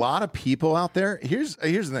there's a lot of people out there. Here's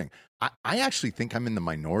the thing. I actually think I'm in the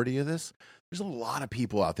minority of this. There's a lot of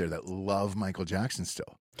people out there that love Michael Jackson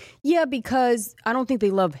still. Yeah, because I don't think they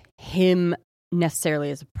love him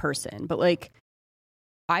necessarily as a person, but like,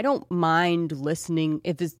 I don't mind listening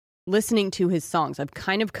to his songs. I've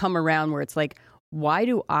kind of come around where it's like, why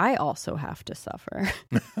do I also have to suffer?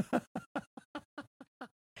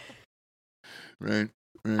 Right.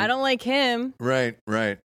 I don't like him. Right.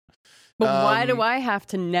 But why do I have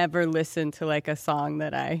to never listen to like a song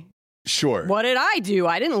that I... Sure. What did I do?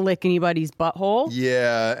 I didn't lick anybody's butthole.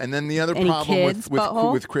 Yeah, and then the other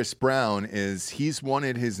problem with Chris Brown is he's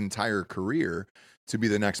wanted his entire career to be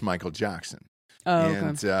the next Michael Jackson. Oh,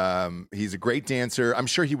 and he's a great dancer. I'm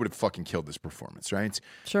sure he would have fucking killed this performance, right?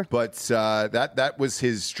 Sure. But that was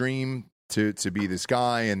his dream to be this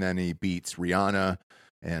guy, and then he beats Rihanna,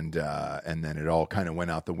 and then it all kind of went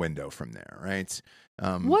out the window from there, right?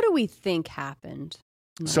 What do we think happened?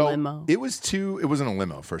 Limo. It wasn't a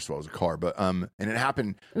limo. First of all, it was a car, but and it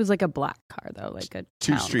happened. It was like a black car, though, like a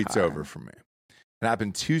two streets car. over from me. It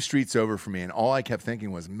happened 2 streets over from me, and all I kept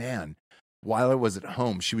thinking was, man, while I was at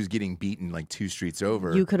home, she was getting beaten like 2 streets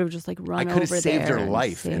over. You could have just like run over there. I could have saved her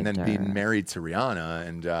life, and then her. Being married to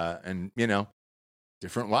Rihanna, and you know,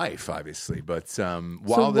 different life, obviously. But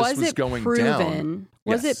while this was going down,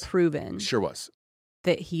 was it proven? Sure was.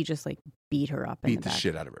 That he just like beat her up, beat the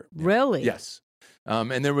shit out of her. Yeah. Really? Yes.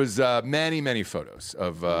 And there was many photos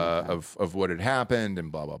of what had happened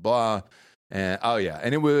and blah blah blah. And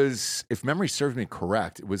and it was, if memory serves me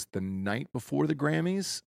correct, it was the night before the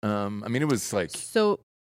Grammys. I mean, it was like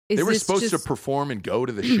they were supposed to perform and go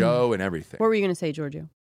to the show and everything. What were you going to say, Giorgio?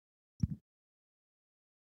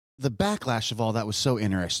 The backlash of all that was so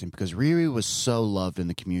interesting because Riri was so loved in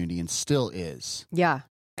the community and still is. Yeah.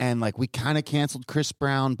 And like we kind of canceled Chris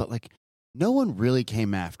Brown, but like no one really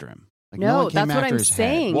came after him. Like, no, that's what I'm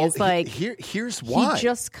saying. Well, it's like here's why he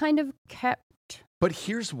just kind of kept. But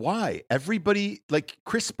here's why everybody like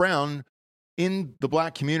Chris Brown in the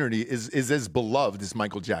black community is as beloved as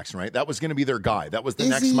Michael Jackson, right? That was going to be their guy. That was the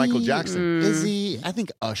next Michael Jackson. Is he? I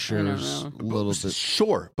think Usher's a little bit.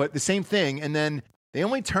 Sure, but the same thing. And then they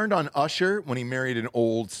only turned on Usher when he married an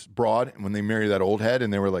old broad, and when they married that old head,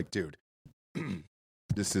 and they were like, dude.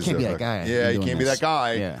 This is can't be that guy. Yeah, you can't be that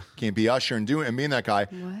guy. Yeah. Can't be Usher and being that guy.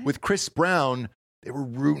 What? With Chris Brown, they were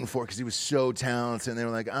rooting for it because he was so talented, and they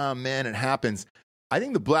were like, "Oh man, it happens." I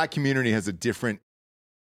think the black community has a different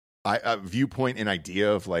viewpoint and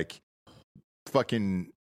idea of like fucking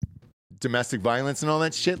domestic violence and all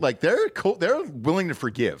that shit, like they're cool, they're willing to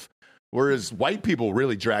forgive. Whereas white people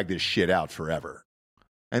really drag this shit out forever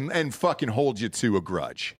and fucking hold you to a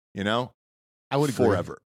grudge, you know? I would agree.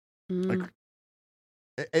 Forever. Like,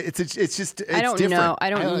 it's just, it's I don't different. know. I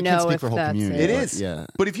don't know if that's it. It is. Yeah.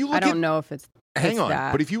 But if you look I don't know if it's hang on.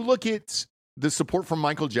 that. But if you look at the support from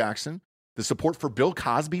Michael Jackson, the support for Bill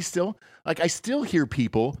Cosby still, like I still hear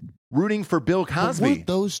people rooting for Bill Cosby. Weren't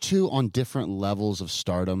those two on different levels of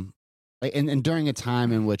stardom? Like, and during a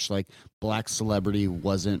time in which like black celebrity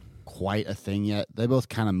wasn't quite a thing yet, they both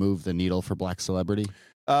kind of moved the needle for black celebrity.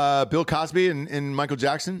 Bill Cosby and Michael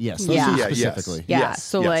Jackson? Yes, those two specifically. Yeah. Yes,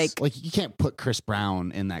 So yes. Like you can't put Chris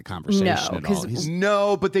Brown in that conversation at all.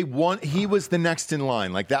 No, but he was the next in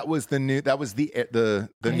line. Like that was the new new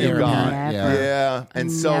Never. guy. Yeah. And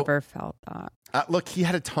so never felt that. Look, he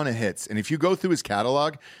had a ton of hits. And if you go through his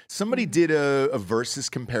catalog, somebody did a versus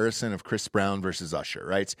comparison of Chris Brown versus Usher,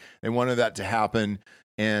 right? They wanted that to happen.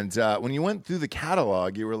 And when you went through the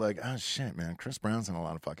catalog, you were like, oh shit, man, Chris Brown's in a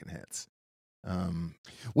lot of fucking hits.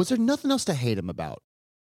 Was there nothing else to hate him about?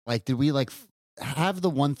 Like, did we like have the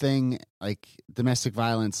one thing like domestic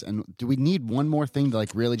violence, and do we need one more thing to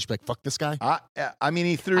like really just be like fuck this guy? I mean,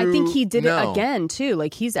 he threw. I think he did it again too.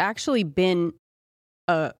 Like he's actually been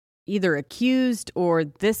either accused or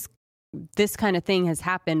this kind of thing has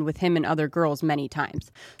happened with him and other girls many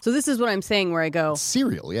times. So this is what I'm saying, where I go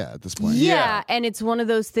serial, at this point, and it's one of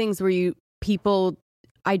those things where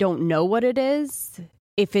I don't know what it is.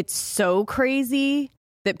 If it's so crazy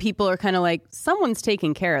that people are kind of like, someone's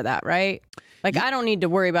taking care of that, right? Like, I don't need to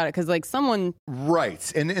worry about it because, like, someone...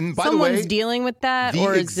 Right. And by someone's the way... dealing with that, the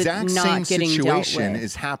or is it exact not same getting dealt with? situation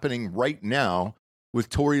is happening right now with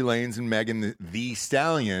Tory Lanez and Megan the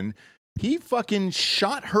Stallion. He fucking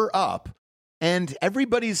shot her up, and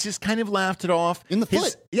everybody's just kind of laughed it off. In the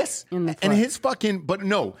foot. Yes. In the foot. And his fucking... But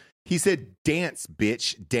no, he said, dance,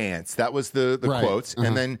 bitch, dance. That was the right. quote.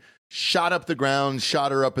 And then... shot up the ground,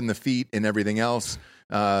 shot her up in the feet and everything else.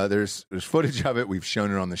 There's footage of it. We've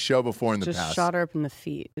shown it on the show before in the past. Just shot her up in the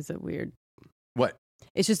feet. Is it weird? What?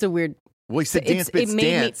 It's just a weird... Well, he said dance, bitch,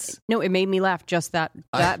 dance. It made me laugh, just that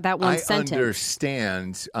one sentence. I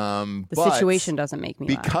understand. The situation doesn't make me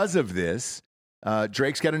laugh. Because of this,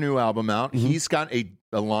 Drake's got a new album out. Mm-hmm. He's got a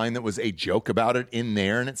line that was a joke about it in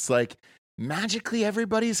there, and it's like... magically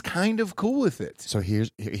everybody's kind of cool with it. So here's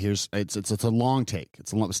it's a long take.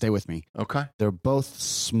 Stay with me. Okay. They're both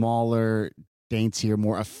smaller, daintier,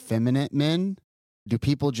 more effeminate men. Do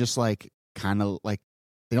people just like kind of like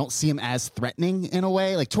they don't see him as threatening in a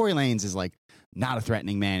way? Like Tory Lanez is like not a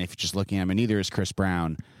threatening man if you're just looking at him, and neither is Chris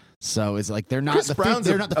Brown. So it's like they're not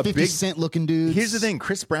the 50 Cent looking dudes. Here's the thing,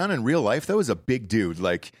 Chris Brown in real life though is a big dude.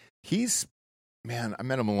 Like he's man, I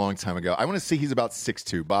met him a long time ago. I want to say he's about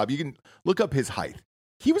 6'2". Bob, you can look up his height.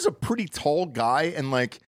 He was a pretty tall guy, and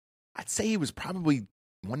like I'd say he was probably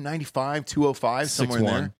 195, 205, somewhere in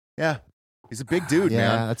there. Yeah, he's a big dude,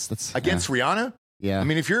 man. That's against Rihanna. Yeah, I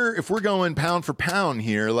mean, if we're going pound for pound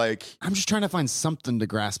here, like I'm just trying to find something to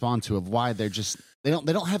grasp onto of why they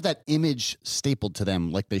don't have that image stapled to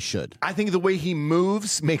them like they should. I think the way he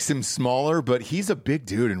moves makes him smaller, but he's a big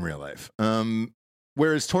dude in real life.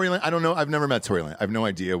 Whereas Tory Lanez, I don't know. I've never met Tory Lanez. I have no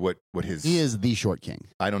idea what his... He is the short king.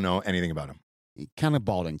 I don't know anything about him. Kind of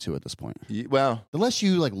balding too at this point. Well... the less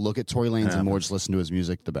you like look at Tory Lanez and more just listen to his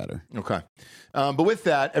music, the better. Okay. But with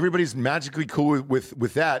that, everybody's magically cool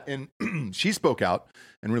with that. And she spoke out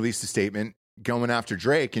and released a statement going after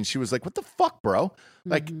Drake. And she was like, what the fuck, bro?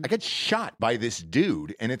 Like, I got shot by this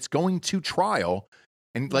dude and it's going to trial.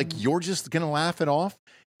 And like, you're just going to laugh it off?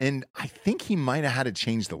 And I think he might have had to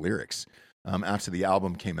change the lyrics. After the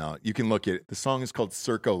album came out, you can look at it. The song is called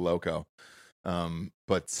Circo Loco.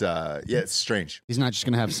 Yeah, it's strange. He's not just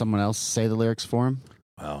going to have someone else say the lyrics for him?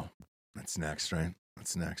 Well, that's next, right?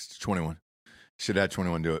 That's next. 21. Should have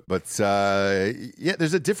 21 do it. But yeah,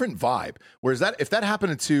 there's a different vibe. Whereas if that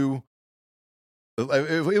happened to,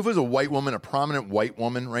 if it was a white woman, a prominent white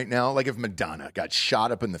woman right now, like if Madonna got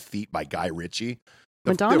shot up in the feet by Guy Ritchie.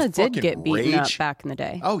 Madonna did get beaten up back in the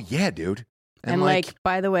day. Oh, yeah, dude. And like,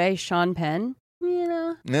 by the way, Sean Penn,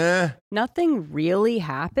 nothing really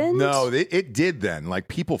happened. No, it did then. Like,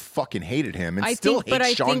 people fucking hated him and still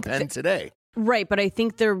hate Sean Penn today. Right, but I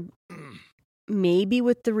think they're maybe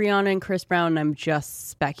with the Rihanna and Chris Brown, I'm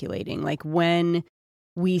just speculating. Like, when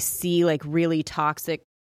we see, like, really toxic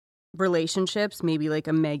relationships, maybe like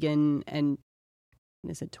a Megan and...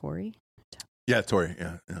 is it Tory? Yeah, Tory,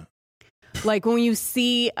 yeah. Like, when you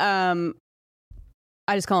see... I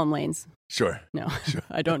just call him Lanes. Sure. No, sure.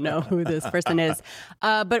 I don't know who this person is.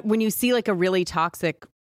 But when you see like a really toxic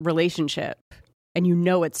relationship, and you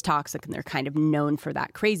know it's toxic and they're kind of known for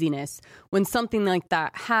that craziness. When something like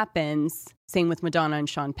that happens, same with Madonna and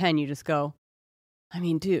Sean Penn, you just go, I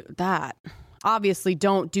mean, dude, that obviously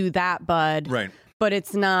don't do that, bud. Right. But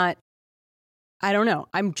it's not, I don't know.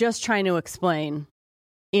 I'm just trying to explain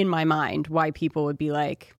in my mind why people would be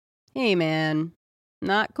like, hey, man,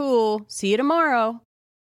 not cool. See you tomorrow.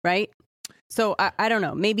 Right. So I don't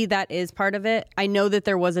know. Maybe that is part of it. I know that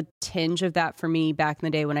there was a tinge of that for me back in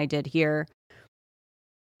the day when I did hear.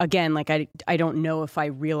 Again, like I don't know if I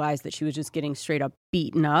realized that she was just getting straight up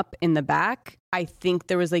beaten up in the back. I think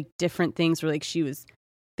there was like different things where like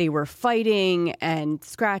they were fighting and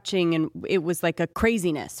scratching, and it was like a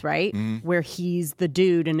craziness, right? Mm-hmm. Where he's the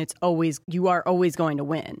dude and you are always going to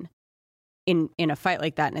win in a fight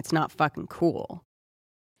like that, and it's not fucking cool.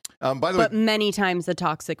 By the way, many times a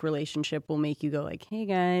toxic relationship will make you go like, hey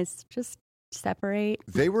guys, just separate.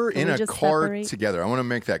 They were in a car together. I want to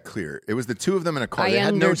make that clear. It was the two of them in a car. They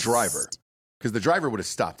had no driver because the driver would have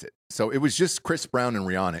stopped it. So it was just Chris Brown and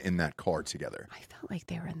Rihanna in that car together. I felt like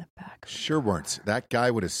they were in the back. Sure weren't. That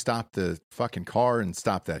guy would have stopped the fucking car and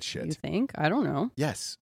stopped that shit. You think? I don't know.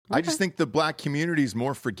 Yes. Okay. I just think the black community is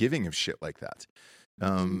more forgiving of shit like that.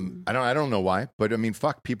 I don't know why, but I mean,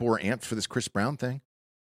 fuck, people were amped for this Chris Brown thing.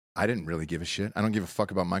 I didn't really give a shit. I don't give a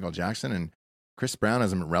fuck about Michael Jackson, and Chris Brown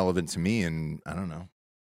hasn't been relevant to me in, I don't know,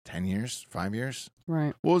 10 years, 5 years.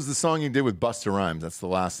 Right. What was the song you did with Busta Rhymes? That's the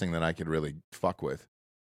last thing that I could really fuck with.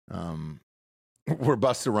 Where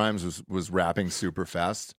Busta Rhymes was rapping super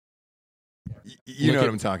fast. You know what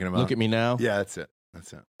I'm talking about. Look at me now. Yeah, that's it.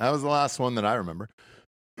 That was the last one that I remember.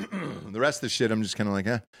 The rest of the shit, I'm just kind of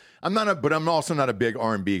like, but I'm also not a big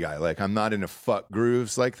R&B guy. Like, I'm not into fuck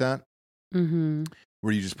grooves like that. Mm-hmm.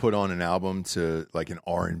 Where you just put on an album to, like an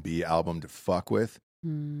R&B album to fuck with.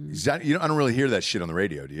 Is that, I don't really hear that shit on the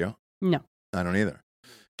radio, do you? No. I don't either.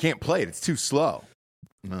 Can't play it. It's too slow.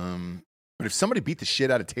 But if somebody beat the shit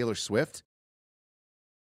out of Taylor Swift,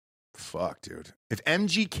 fuck, dude. If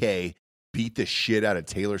MGK beat the shit out of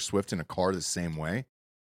Taylor Swift in a car the same way,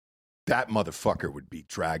 that motherfucker would be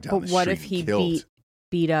dragged down the street and killed. But what if he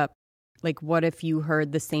beat up, like what if you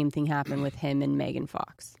heard the same thing happen with him and Megan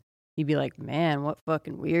Fox? You'd be like, man, what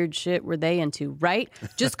fucking weird shit were they into, right?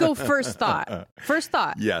 Just go first thought. First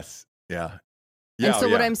thought. Yes. Yeah. And so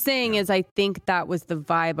what I'm saying is I think that was the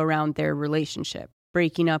vibe around their relationship.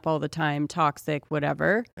 Breaking up all the time, toxic,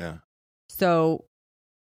 whatever. Yeah. So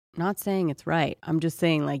not saying it's right. I'm just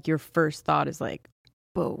saying like your first thought is like,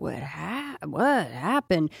 but what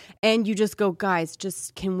happened? And you just go, guys,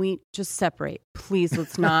 can we just separate? Please,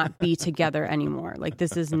 let's not be together anymore. Like,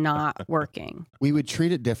 this is not working. We would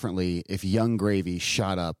treat it differently if Young Gravy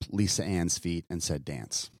shot up Lisa Ann's feet and said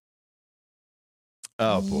dance.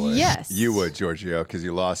 Oh, boy. Yes. You would, Giorgio, because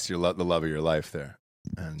you lost the love of your life there.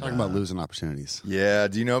 And, talking about losing opportunities. Yeah.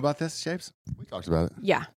 Do you know about this, Shapes? We talked about it.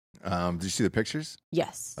 Yeah. Did you see the pictures?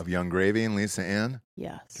 Yes. Of Young Gravy and Lisa Ann?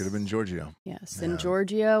 Yes. Could have been Giorgio. Yes. Yeah. And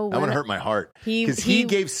Giorgio. That would hurt my heart. Because he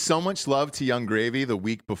gave so much love to Young Gravy the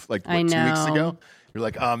week before, like 2 weeks ago. You're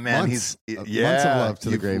like, oh man, months of love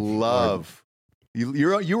to the Gravy.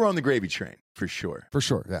 You were on the Gravy train for sure. For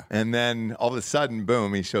sure, yeah. And then all of a sudden,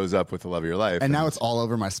 boom, he shows up with the love of your life. And now it's all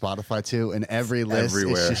over my Spotify too, and every list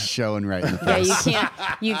is just showing right in the face. Yeah,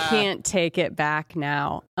 you can't take it back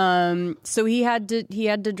now. So he had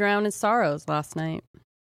to drown his sorrows last night.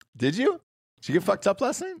 Did you? Did you get fucked up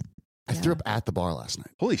last night? I threw up at the bar last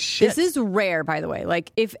night. Holy shit. This is rare, by the way.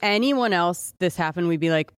 Like, if anyone else this happened, we'd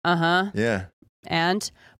be like, uh-huh. Yeah.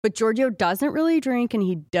 But Giorgio doesn't really drink, and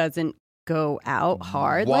he doesn't go out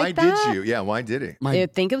hard like that. Why did you? Yeah, why did he? I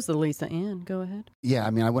think it was the Lisa Ann. Go ahead. Yeah,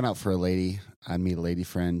 I mean, I went out for a lady. I meet a lady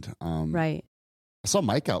friend. Right. I saw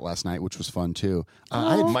Mike out last night, which was fun, too.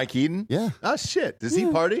 Mike Eden? Yeah. Oh, shit. Does he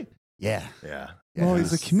party? Yeah. Yeah. Well,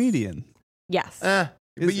 he's a comedian. Yes.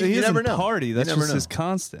 But you never know. Party. That's just his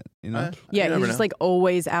constant, you know? Yeah, he's just like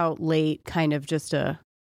always out late, kind of just a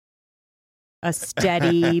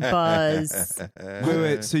steady buzz.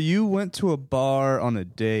 Wait. So you went to a bar on a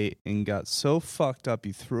date and got so fucked up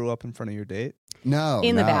you threw up in front of your date? No.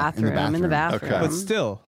 In the bathroom. Okay. But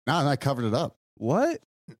still. No, I covered it up. What?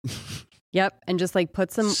 Yep. And just like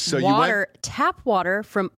put some water, tap water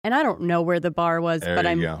from, and I don't know where the bar was, but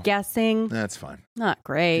I'm guessing. That's fine. Not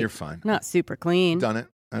great. You're fine. Not super clean. Done it.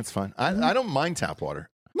 That's fine. I don't mind tap water.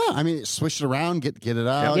 No, I mean, swish it around, get it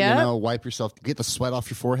out, wipe yourself, get the sweat off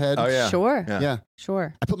your forehead. Oh, yeah. Sure. Yeah.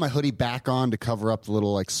 Sure. I put my hoodie back on to cover up the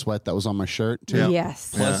little like sweat that was on my shirt, too.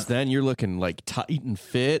 Yes. Plus, then you're looking like tight and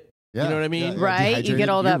fit. Yeah. You know what I mean? Right. You get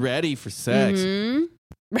all that. You're ready for sex. Mm-hmm.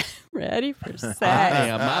 Ready for sex.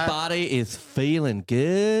 My body is feeling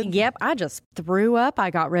good. Yep, I just threw up. I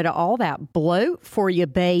got rid of all that bloat for you,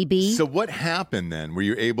 baby. So what happened then? Were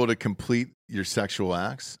you able to complete your sexual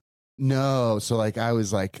acts? No, so like I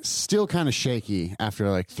was like still kind of shaky after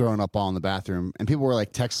like throwing up all in the bathroom, and people were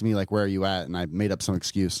like texting me like, "Where are you at?" And I made up some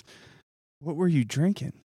excuse. What were you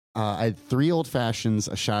drinking? I had 3 old fashions,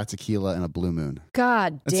 a shot of tequila, and a Blue Moon.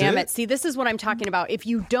 God damn it. See, this is what I'm talking about. If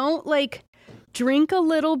you don't like drink a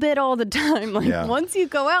little bit all the time, like once you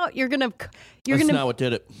go out, you're gonna. That's not what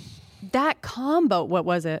did it. That combo. What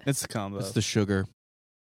was it? It's the combo. It's the sugar.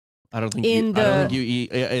 I don't think you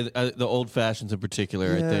eat the old fashions in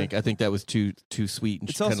particular. Yeah. I think that was too sweet and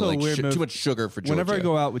it's also like too much sugar for Giorgio. Whenever I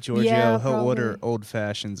go out with Giorgio, he'll order old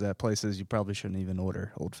fashions at places you probably shouldn't even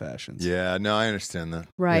order old fashions. Yeah, no, I understand that.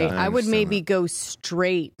 Right, yeah, I would maybe go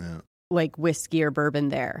straight like whiskey or bourbon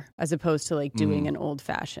there, as opposed to like doing an old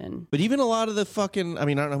fashioned. But even a lot of the fucking, I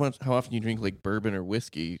mean, I don't know how often you drink like bourbon or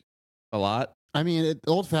whiskey. A lot. I mean,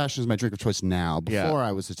 old fashioned is my drink of choice now. Before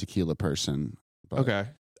I was a tequila person. But. Okay.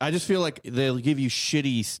 I just feel like they'll give you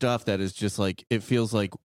shitty stuff that is just like, it feels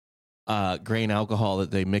like grain alcohol that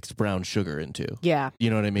they mixed brown sugar into. Yeah. You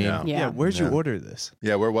know what I mean? Yeah. Where'd you order this?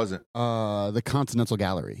 Yeah, where was it? The Continental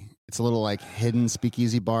Gallery. It's a little like hidden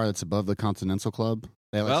speakeasy bar that's above the Continental Club.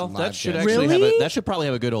 They have, like, that should actually that should probably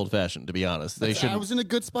have a good old fashioned, to be honest. I was in a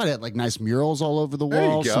good spot. It had like nice murals all over the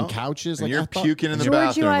walls, some couches. And like, you're puking in the Giorgio,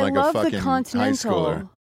 bathroom like I love a fucking the Continental. high schooler.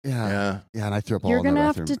 Yeah, and I threw up all You're in the gonna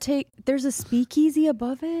bathroom. have to take. There's a speakeasy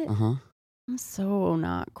above it. Uh-huh. I'm so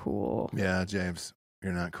not cool. Yeah, James,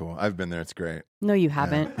 you're not cool. I've been there. It's great. No, you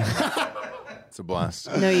haven't. It's a blast.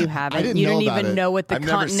 No, you haven't. You don't even know what the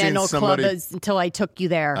Continental Club is until I took you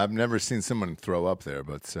there. I've never seen someone throw up there,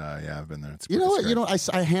 but yeah, I've been there. It's you know what?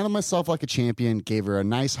 I handled myself like a champion. Gave her a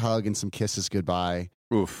nice hug and some kisses goodbye.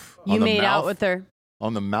 Oof. You made out with her.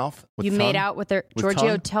 On the mouth? You made out with her.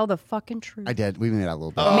 Giorgio, tell the fucking truth. I did. We made out a little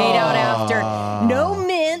bit. Made out after. No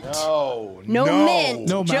mint. No mint.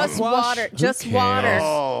 No just water. Just water.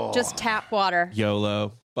 Just tap water.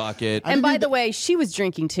 YOLO. Fuck it. And by the way, she was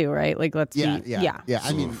drinking too, right? Like, let's be. Yeah.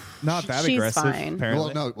 I mean, not that she's aggressive. Fine.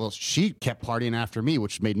 Apparently. Well, she kept partying after me,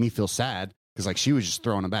 which made me feel sad. Because like she was just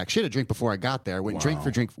throwing them back. She had a drink before I got there. Went drink for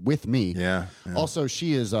drink with me. Yeah. Also,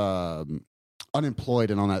 she is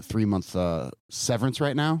unemployed and on that 3-month severance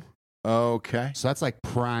right now. Okay. So that's like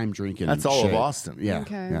prime drinking. That's all of Austin. Yeah.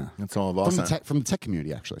 Okay. Yeah. That's all of Austin. From the tech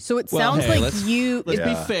community, actually. So it sounds like let's you. Let's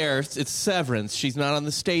be fair. It's severance. She's not on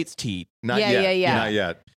the state's teat. Not Yeah, yet. yeah, yeah. Not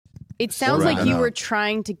yet. It sounds like you were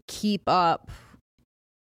trying to keep up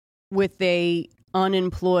with a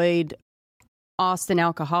unemployed Austin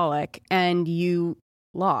alcoholic, and you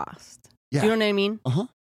lost. Yeah. Do you know what I mean? Uh-huh.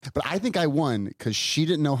 But I think I won because she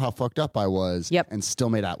didn't know how fucked up I was and still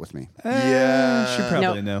made out with me. Yeah. She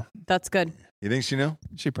probably knew. That's good. You think she knew?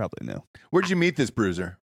 She probably knew. Where'd you meet this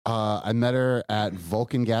bruiser? I met her at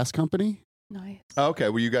Vulcan Gas Company. Nice. Oh, okay.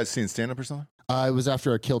 Were you guys seeing stand-up or something? It was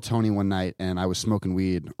after a Kill Tony one night, and I was smoking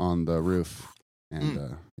weed on the roof.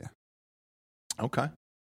 And, yeah. Okay.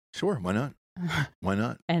 Sure. Why not? Why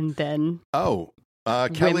not? And then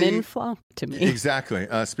Kelly, women flocked to me. Exactly.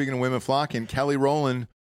 Speaking of women flocking, Kelly Rowland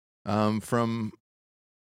from,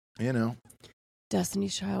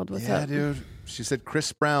 Destiny's Child, what's yeah, up? dude. She said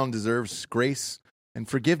Chris Brown deserves grace and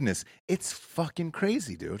forgiveness. It's fucking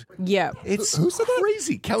crazy, dude. Yeah. It's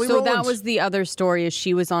crazy. Kelly So Rowland. that was the other story, is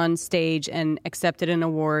she was on stage and accepted an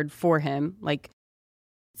award for him. Like,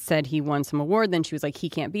 said he won some award. Then she was like, he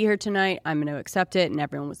can't be here tonight. I'm going to accept it. And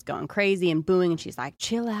everyone was going crazy and booing. And she's like,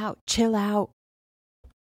 chill out, chill out.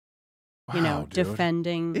 Wow, dude.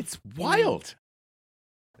 Defending. It's wild.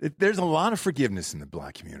 There's a lot of forgiveness in the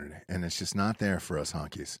black community, and it's just not there for us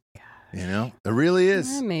honkies. Gosh. It really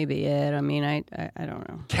is. That may be it. I mean, I don't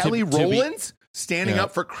know. Kelly Rowland standing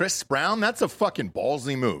up for Chris Brown, that's a fucking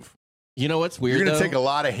ballsy move. You know what's weird, You're going to take a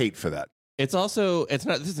lot of hate for that. It's also, this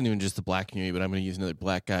isn't even just the black community, but I'm going to use another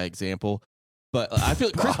black guy example. But I feel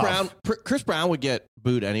like Chris Brown would get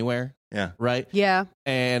booed anywhere. Yeah. Right? Yeah.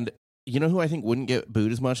 And you know who I think wouldn't get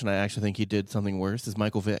booed as much, and I actually think he did something worse, is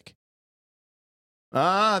Michael Vick.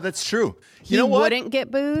 Ah, that's true. He wouldn't get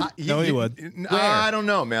booed? No, he would. I don't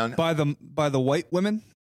know, man. By the white women?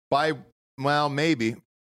 Well, maybe.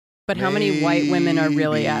 But how many white women are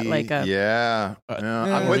really at like a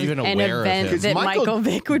I'm even an aware event of him. that Michael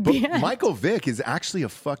Vick would be at? Michael Vick is actually a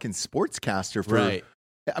fucking sportscaster for. Right.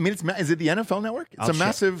 I mean, is it the NFL Network? It's a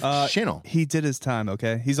massive channel. He did his time.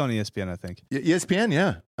 Okay, he's on ESPN, I think. ESPN,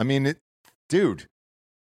 yeah. I mean, dude,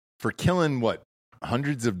 for killing what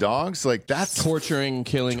hundreds of dogs. Like that's torturing,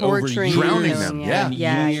 killing, torturing, drowning them.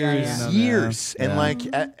 Years. And like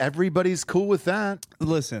everybody's cool with that.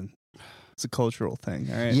 Listen, it's a cultural thing,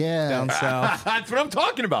 all right? Yeah. Down south. That's what I'm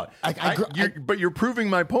talking about. But you're proving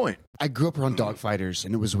my point. I grew up around dog fighters,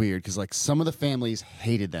 and it was weird because like some of the families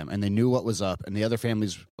hated them, and they knew what was up, and the other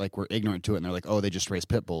families like were ignorant to it, and they're like, "Oh, they just raise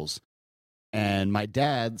pit bulls." And my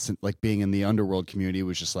dad, like being in the underworld community,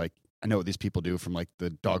 was just like, "I know what these people do from like the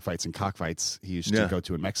dog fights and cockfights he used to go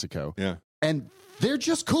to in Mexico." Yeah, and they're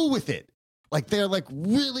just cool with it. Like they're like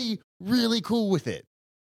really, really cool with it.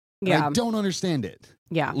 Yeah, I don't understand it.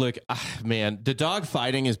 Yeah, look, man, the dog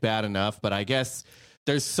fighting is bad enough, but I guess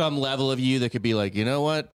there's some level of you that could be like, you know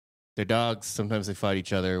what? They're dogs. Sometimes they fight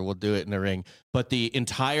each other. We'll do it in the ring. But the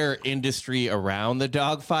entire industry around the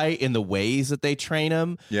dog fight, in the ways that they train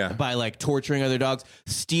them, by like torturing other dogs,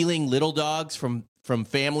 stealing little dogs from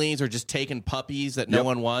families, or just taking puppies that no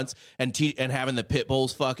one wants, and having the pit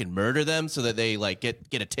bulls fucking murder them so that they like get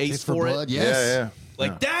a taste for blood, it. yes.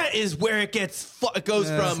 Like that is where it goes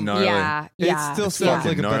from. It still sounds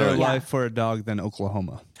like a better life for a dog than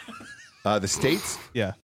Oklahoma. The States?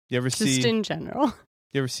 Yeah. You ever see? Just in general.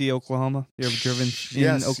 You ever see Oklahoma? You ever driven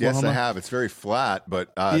in Oklahoma? Yes, I have. It's very flat,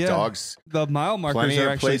 but dogs. The mile markers plenty are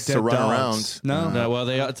of actually place dead to run dogs. around. No, well,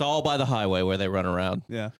 it's all by the highway where they run around.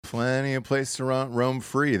 Yeah, plenty of place to roam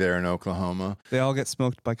free there in Oklahoma. They all get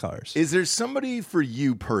smoked by cars. Is there somebody for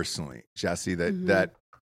you personally, Jesse, that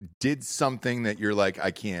did something that you're like,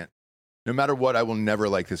 I can't? No matter what, I will never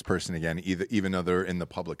like this person again, even though they're in the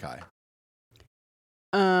public eye.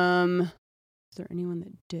 Is there anyone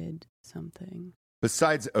that did something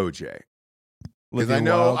besides OJ? Because Living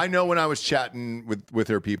I know when I was chatting with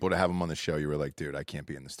her people to have them on the show, you were like, dude, I can't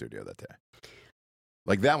be in the studio that day.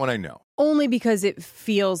 Like that one, I know. Only because it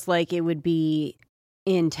feels like it would be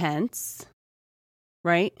intense,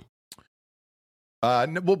 right?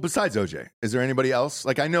 Well, besides OJ, is there anybody else?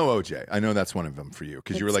 Like I know OJ. I know that's one of them for you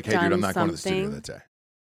because you were like, hey, dude, I'm not going to the studio that day.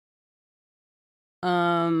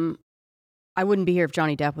 I wouldn't be here if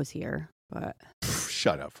Johnny Depp was here, but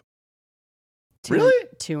shut up. Really?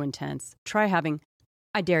 Too intense. Try having.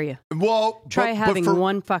 I dare you. Well, try having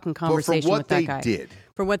one fucking conversation with that guy.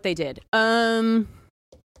 For what they did.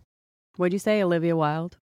 What'd you say, Olivia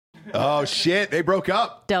Wilde? Oh shit! They broke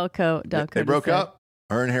up. Delco. They broke up.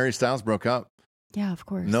 Her and Harry Styles broke up. Yeah, of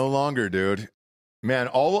course. No longer, dude. Man,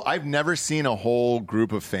 I've never seen a whole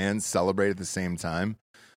group of fans celebrate at the same time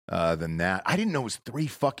than that. I didn't know it was 3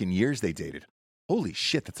 fucking years they dated. Holy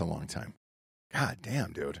shit, that's a long time. God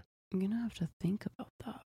damn, dude. I'm gonna have to think about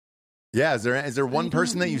that. Yeah, is there one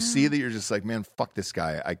person that you see that you're just like, man, fuck this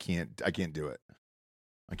guy. I can't do it.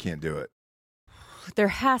 I can't do it. There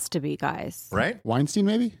has to be, guys. Right? Weinstein,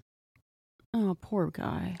 maybe? Oh, poor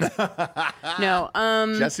guy. No,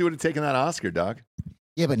 Jesse would have taken that Oscar, dog.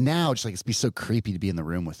 Yeah, but now just like it'd be so creepy to be in the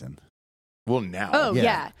room with him. Well, now. Oh,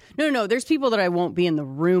 yeah. No. There's people that I won't be in the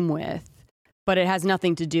room with, but it has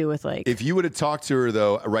nothing to do with like. If you would have talked to her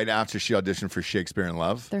though, right after she auditioned for Shakespeare in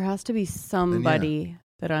Love, there has to be somebody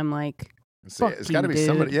that I'm like. It's got to be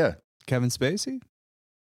somebody. Yeah, Kevin Spacey.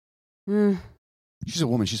 She's a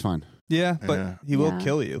woman. She's fine. Yeah, but he will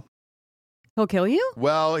kill you. He'll kill you?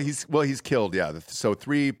 Well, he's killed. Yeah. So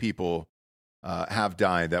 3 people have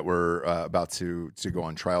died that were about to go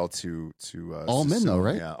on trial to all men though,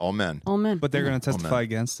 right? Yeah, all men. All men. But they're going to testify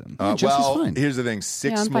against him. Well, here's the thing: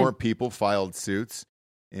 6 more people filed suits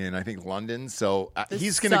in I think London. So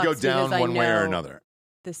he's going to go down one way or another.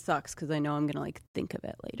 This sucks because I know I'm going to like think of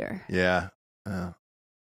it later. Yeah. You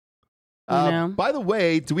know? By the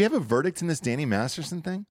way, do we have a verdict in this Danny Masterson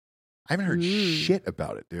thing? I haven't heard shit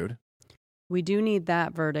about it, dude. We do need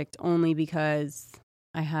that verdict only because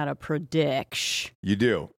I had a prediction. You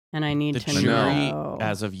do. And I need the to jury, know.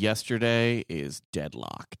 as of yesterday, is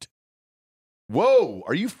deadlocked. Whoa,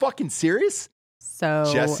 are you fucking serious? So,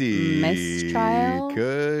 Jesse mistrial?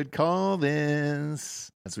 could call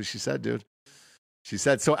this. That's what she said, dude. She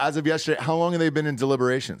said, so as of yesterday, how long have they been in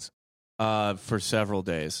deliberations? For several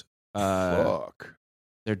days. Fuck.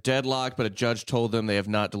 They're deadlocked, but a judge told them they have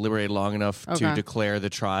not deliberated long enough to declare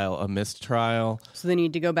the trial a mistrial. So they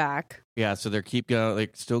need to go back. Yeah, so they're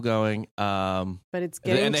still going. But it's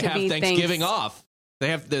getting and they to have be Thanksgiving off. They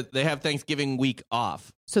have Thanksgiving week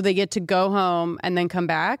off. So they get to go home and then come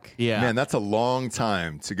back? Yeah. Man, that's a long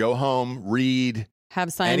time to go home, read. Have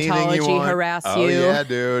Scientology harass you. Oh, yeah,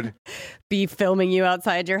 dude. Be filming you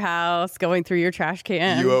outside your house, going through your trash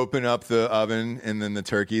can. You open up the oven and then the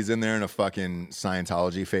turkey's in there and a fucking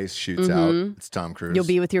Scientology face shoots out. It's Tom Cruise. You'll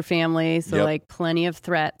be with your family, so like plenty of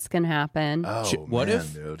threats can happen. Oh, what man,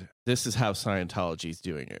 if dude. this is how Scientology's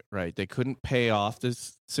doing it, right? They couldn't pay off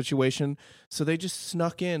this situation, so they just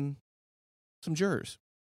snuck in some jurors.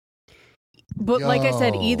 But like I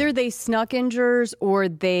said, either they snuck in jurors or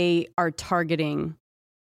they are targeting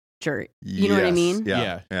jury. You know what I mean?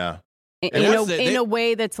 Yeah. In a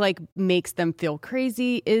way that's like makes them feel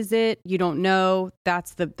crazy. Is it? You don't know.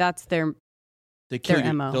 That's their MO.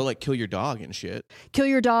 They'll like kill your dog and shit. Kill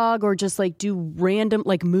your dog, or just like do random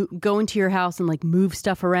like go into your house and like move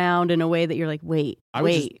stuff around in a way that you're like, wait. I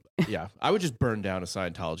would just burn down a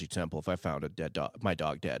Scientology temple if I found a dead dog, my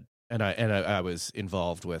dog dead, and I was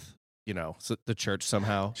involved with the church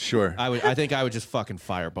somehow. Sure. I think I would just fucking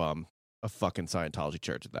firebomb a fucking Scientology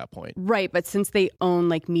church at that point. Right, but since they own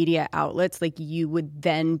like media outlets, like you would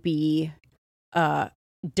then be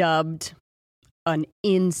dubbed an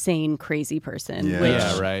insane crazy person.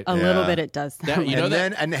 Yeah, right. A little bit it does.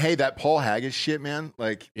 And hey, that Paul Haggis shit, man,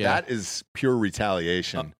 like that is pure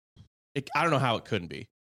retaliation. I don't know how it couldn't be.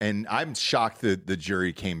 And I'm shocked that the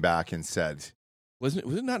jury came back and said, was it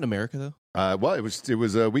not in America though? Well, it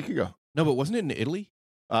was a week ago. No, but wasn't it in Italy?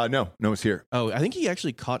 No, it's here. Oh, I think he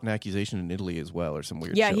actually caught an accusation in Italy as well, or some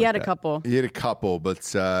weird. Yeah, shit he like had that. a couple. He had a couple, but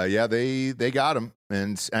they got him,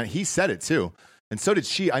 and he said it too, and so did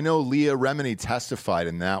she. I know Leah Remini testified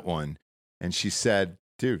in that one, and she said,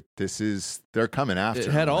 "Dude, they're coming after."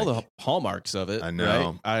 It had him. all the hallmarks of it. I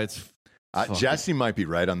know. Right? Jesse might be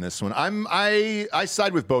right on this one. I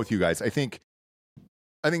side with both you guys. I think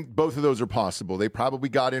both of those are possible. They probably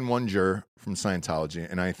got in one juror from Scientology,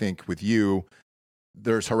 and I think with you,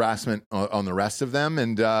 there's harassment on the rest of them.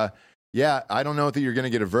 And I don't know that you're going to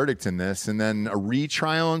get a verdict in this, and then a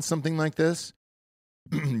retrial on something like this.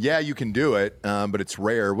 Yeah, you can do it, but it's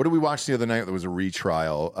rare. What did we watch the other night? There was a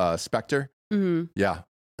retrial. Spectre. Mm-hmm. Yeah,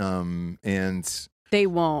 and they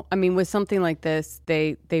won't. I mean, with something like this,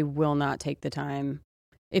 they will not take the time.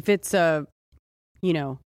 If it's a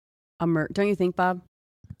don't you think, Bob?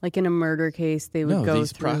 Like in a murder case, they would go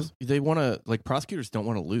through. They want to, like, prosecutors don't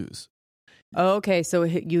want to lose. Oh, okay. So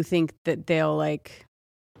you think that they'll like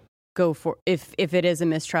go for, if it is a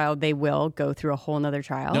mistrial, they will go through a whole nother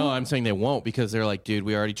trial? No, I'm saying they won't, because they're like, dude,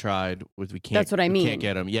 we already tried. We can't. That's what I mean. We can't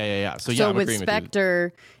get them. Yeah. So I'm with agreeing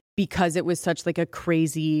Spectre, because it was such like a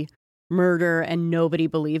crazy murder and nobody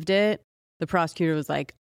believed it, the prosecutor was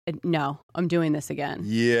like, no, I'm doing this again.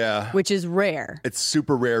 Yeah. Which is rare. It's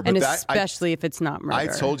super rare. But and especially if it's not murder. I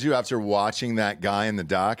told you after watching that guy in the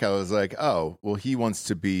doc, I was like, oh, well, he wants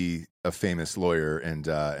to be a famous lawyer,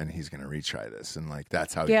 and he's going to retry this. And like,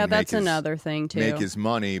 that's how he can that's another thing too. Make his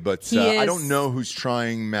money. But I don't know who's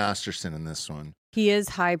trying Masterson in this one. He is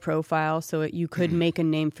high profile, so you could make a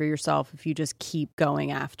name for yourself if you just keep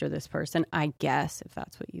going after this person, I guess, if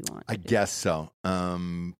that's what you want. I guess so.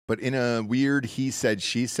 But in a weird he said,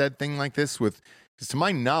 she said thing like this, because to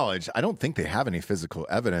my knowledge, I don't think they have any physical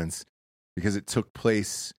evidence because it took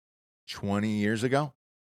place 20 years ago.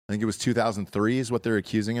 I think it was 2003 is what they're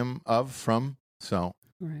accusing him of from. So,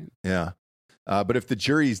 right. Yeah. But if the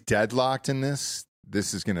jury's deadlocked in this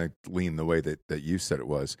is going to lean the way that you said it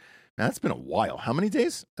was. Now, it's been a while. How many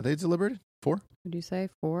days are they deliberated? 4? What did you say?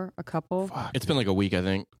 4? A couple? Fuck. It's been like a week, I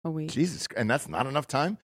think. A week. Jesus. And that's not enough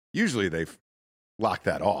time? Usually they've locked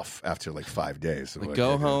that off after like 5 days. Like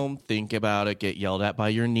go home, think about it, get yelled at by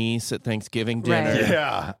your niece at Thanksgiving dinner. Right.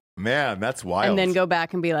 Yeah. Man, that's wild. And then go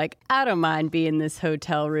back and be like, I don't mind being in this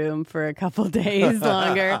hotel room for a couple days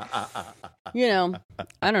longer. I don't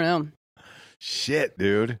know. Shit,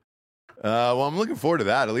 dude. Well, I'm looking forward to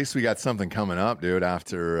that. At least we got something coming up, dude,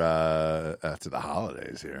 after the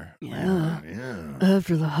holidays here. Yeah. Man,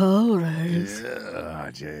 After the holidays.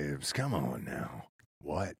 Yeah, James, come on now.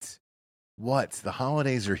 What? The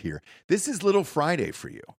holidays are here. This is Little Friday for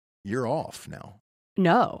you. You're off now.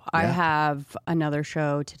 No, I have another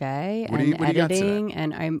show today What and do you got editing,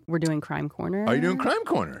 and we're doing Crime Corner. Are you doing Crime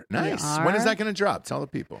Corner? Nice. When is that going to drop? Tell the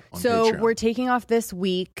people. On so Patreon. we're taking off this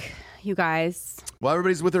week, you guys. Well,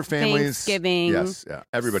 everybody's with their families. Thanksgiving. Yes, yeah.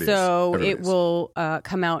 Everybody. So it will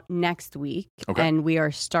come out next week, and we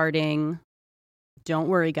are starting. Don't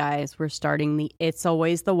worry, guys. We're starting the It's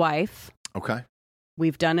Always the Wife. Okay.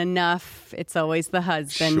 We've done enough. It's always the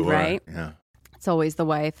husband, right? Yeah. It's always the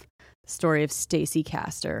wife. The story of Stacey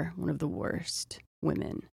Castor, one of the worst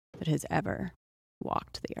women that has ever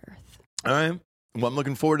walked the earth. All right. Well, I'm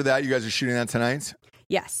looking forward to that. You guys are shooting that tonight?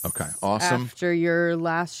 Yes. Okay. Awesome. After your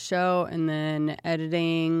last show, and then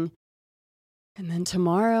editing. And then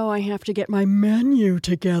tomorrow I have to get my menu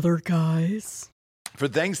together, guys. For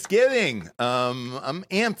Thanksgiving. I'm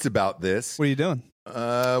amped about this. What are you doing?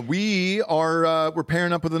 We're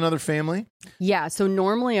pairing up with another family. Yeah. So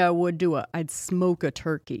normally I'd smoke a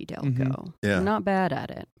turkey, Delco. Mm-hmm. Yeah. I'm not bad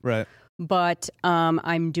at it. Right. But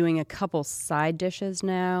I'm doing a couple side dishes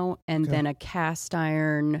now, and then a cast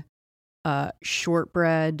iron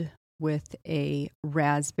shortbread with a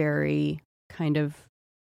raspberry kind of,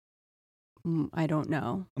 I don't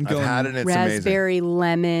know. I've had it and it's raspberry amazing.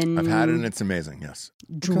 Lemon. I've had it and it's amazing, yes.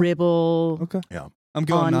 Dribble. Okay. Yeah. I'm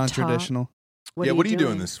going on non-traditional. top. What are you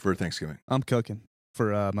doing this for Thanksgiving? I'm cooking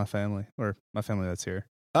for my family, or my family that's here.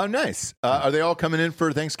 Oh, nice. Are they all coming in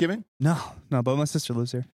for Thanksgiving? No, but my sister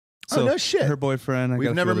lives here. So no shit. Her boyfriend.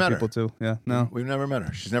 We've never met her. People too. Yeah, no. We've never met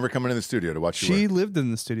her. She's never come into the studio to watch you She work. lived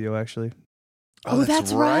in the studio, actually. Oh,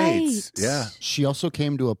 that's right. Yeah. She also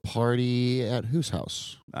came to a party at whose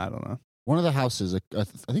house? I don't know. One of the houses. I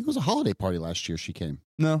think it was a holiday party last year she came.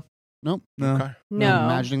 No. Nope. No. Okay. No. I'm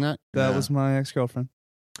imagining that? That No. was my ex-girlfriend.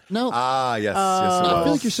 No. Ah, yes. Yes, it I was.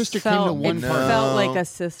 feel like your sister came to one It party. felt like a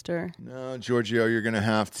sister. No, Giorgio, you're going to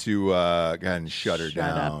have to go ahead and shut her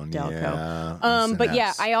down. Up, Delco. Yeah. But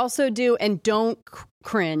yeah, I also do, and don't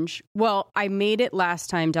cringe. Well, I made it last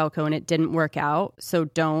time, Delco, and it didn't work out, so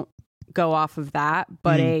don't go off of that.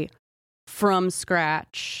 But a from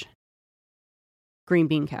scratch green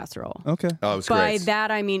bean casserole. Okay. Oh, it was By great.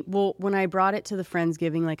 that I mean, well, when I brought it to the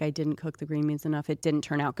Friendsgiving, like I didn't cook the green beans enough. It didn't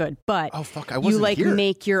turn out good. But Oh, fuck, I wasn't you like here.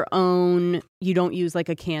 make your own. You don't use like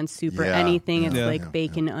a canned soup or Yeah, anything. It's yeah, like yeah,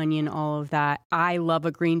 bacon, onion, all of that. I love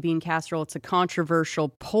a green bean casserole. It's a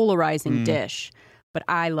controversial, polarizing dish, but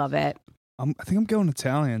I love it. I think I'm going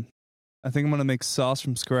Italian. I think I'm going to make sauce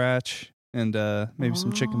from scratch and maybe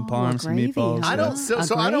some chicken parm, some gravy, meatballs. huh? I don't. So, A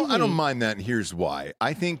so I don't gravy. mind that. And here's why.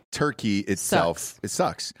 I think turkey itself Sucks. it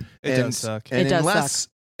sucks. It does suck. And It does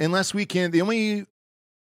unless we can, the only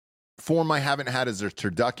form I haven't had is a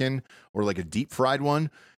turducken or like a deep fried one,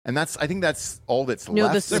 and I think that's all that's No,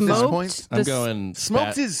 left the at this smoked. point. I'm going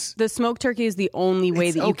Smoked spat- is, The smoked turkey is the only way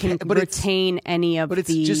It's that you okay, can but it's- retain any of but it's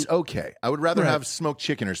the. just okay. I would rather Right. have smoked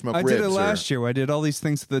chicken or smoked I ribs. did it last or, year where I did all these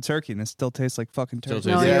things to the turkey and it still tastes like fucking Still turkey.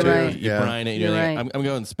 No, tastes you're good. right. You Yeah. brine it. You're Like, right. I'm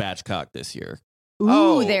going spatchcock this year. Ooh,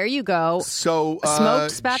 Oh. there you go. So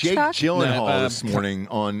Smoked Jake spatchcock? Gyllenhaal No, this morning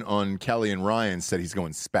on Kelly and Ryan said he's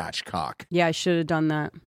going spatchcock. Yeah, I should have done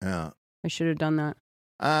that. Yeah, I should have done that.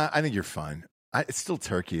 I think you're fine. It's still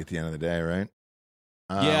turkey at the end of the day, right?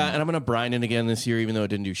 Yeah, and I'm going to brine it again this year, even though it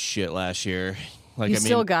didn't do shit last year. Like, You I mean,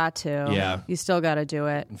 still got to. Yeah. You still got to do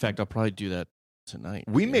it. in fact, I'll probably do that tonight.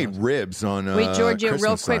 we to be made honest. ribs on. Wait, Giorgio, real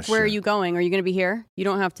Christmas quick, last where are year. you going? Are you going to be here? You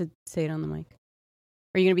don't have to say it on the mic.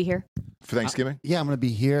 Are you going to be here? for Thanksgiving? Yeah, I'm going to be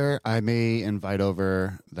here. I may invite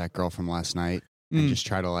over that girl from last night and just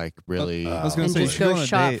try to like really, I was going And to say, just you should go on a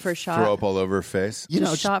shot date. for shot. Throw up all over her face. you know,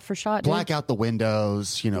 Just shot for shot, dude. black out the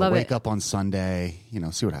windows, Love wake it. up on Sunday,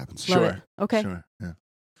 see what happens. Love Sure. it. Okay. Sure. Yeah.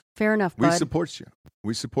 Fair enough, We bud. support you.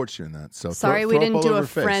 We support you in that. So Sorry throw we up didn't all do over a her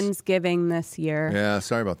face. Friendsgiving this year. Yeah,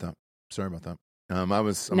 sorry about that. I'm I'm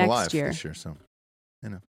Next alive year. this year, so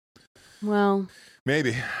Well,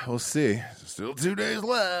 maybe we'll see. Still 2 days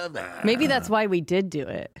left. maybe that's why we did do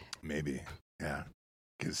it. Maybe, yeah,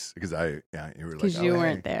 because you were like, Because oh, you hey.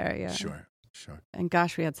 weren't there. Yeah. Sure. And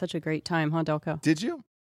gosh, we had such a great time, huh, Delco? Did you?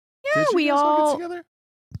 Yeah, Did you we guys all all. get together?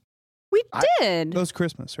 We I- did. That was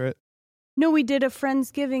Christmas, right? No, we did a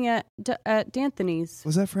Friendsgiving at D'Anthony's.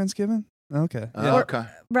 Was that Friendsgiving? Okay. Oh, Yeah. okay.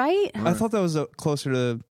 Right? I thought that was closer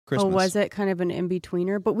to Christmas. Oh, was it kind of an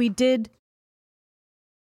in-betweener? But we did.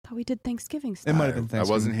 Thought we did Thanksgiving stuff. It might have been I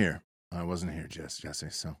Thanksgiving. wasn't here, Jesse.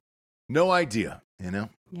 So, no idea. Yeah.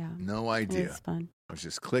 No It idea. was fun. I was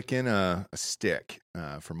just clicking a stick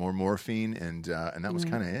for more morphine, and that was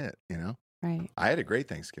Right. kind of it. Right. I had a great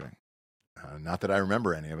Thanksgiving. Not that I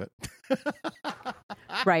remember any of it.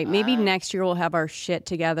 Right. Maybe next year we'll have our shit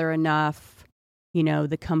together enough.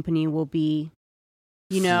 The company will be,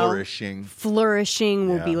 Flourishing.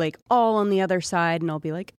 We'll be Yeah. like all on the other side, and I'll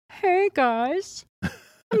be like, hey guys,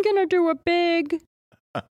 I'm going to do a big.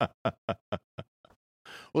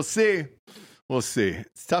 We'll see.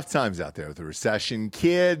 It's tough times out there with the recession.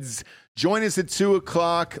 Kids, join us at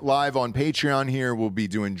 2:00 live on Patreon here. We'll be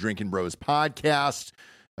doing Drinking Bros podcast,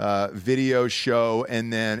 video show.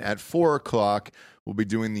 And then at 4:00, we'll be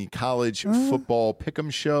doing the college football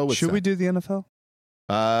pick'em show. What's Should we that? do the NFL?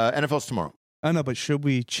 NFL's tomorrow. I know, but should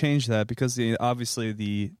we change that? Because obviously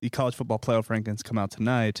the college football playoff rankings come out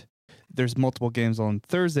tonight. There's multiple games on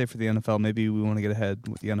Thursday for the NFL. Maybe we want to get ahead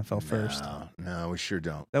with the NFL first. No, we sure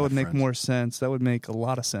don't. That would my make friends. more sense. That would make a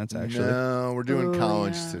lot of sense, actually. No, we're doing Oh,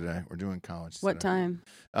 college yeah. today. We're doing college What today. time?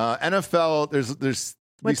 NFL, there's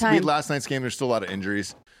What we time? had last night's game. There's still a lot of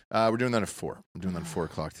injuries. We're doing that at 4. I'm doing that at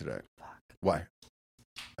 4:00 today. Why?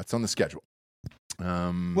 That's on the schedule.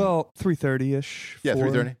 Well, 3:30-ish. Yeah,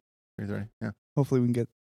 3:30. 3:30. Yeah. Hopefully we can get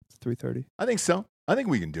 3:30. I think so. I think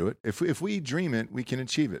we can do it. If we dream it, we can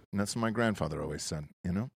achieve it. And that's what my grandfather always said,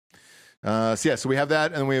 you know? So we have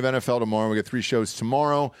that, and we have NFL tomorrow. We got 3 shows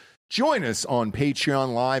tomorrow. Join us on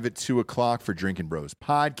Patreon Live at 2 o'clock for Drinking Bros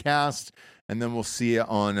podcast. And then we'll see you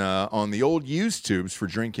on the old YouTubes for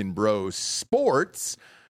Drinking Bros Sports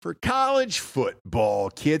for college football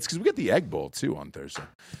kids, because we got the Egg Bowl, too, on Thursday.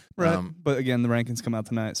 Right. But again, the rankings come out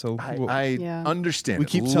tonight, so I understand. We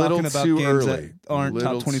keep talking about games that aren't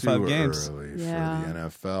top 25 games. For the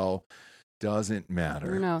NFL. Doesn't matter. I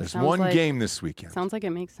don't know. There's one game this weekend. Sounds like it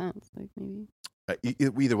makes sense. Like maybe.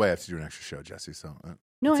 Either way, I have to do an extra show, Jesse. So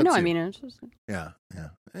no, I know. I mean, it's just yeah.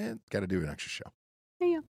 Got to do an extra show.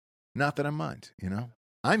 Yeah. Not that I mind. You know,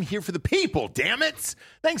 I'm here for the people. Damn it!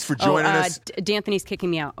 Thanks for joining us. D'Anthony's kicking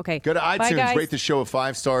me out. Okay. Go to iTunes, Bye, guys. rate the show a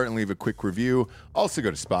 5-star, and leave a quick review. Also, go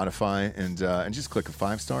to Spotify and just click a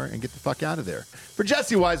 5-star and get the fuck out of there. For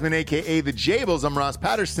Jesse Wiseman, aka the Jables, I'm Ross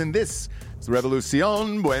Patterson. This is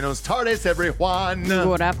Revolucion. Buenos tardes, everyone.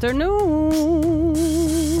 Good afternoon.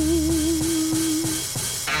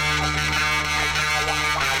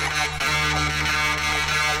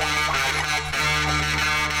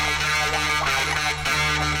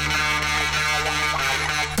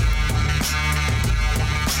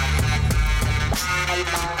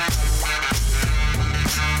 Bye.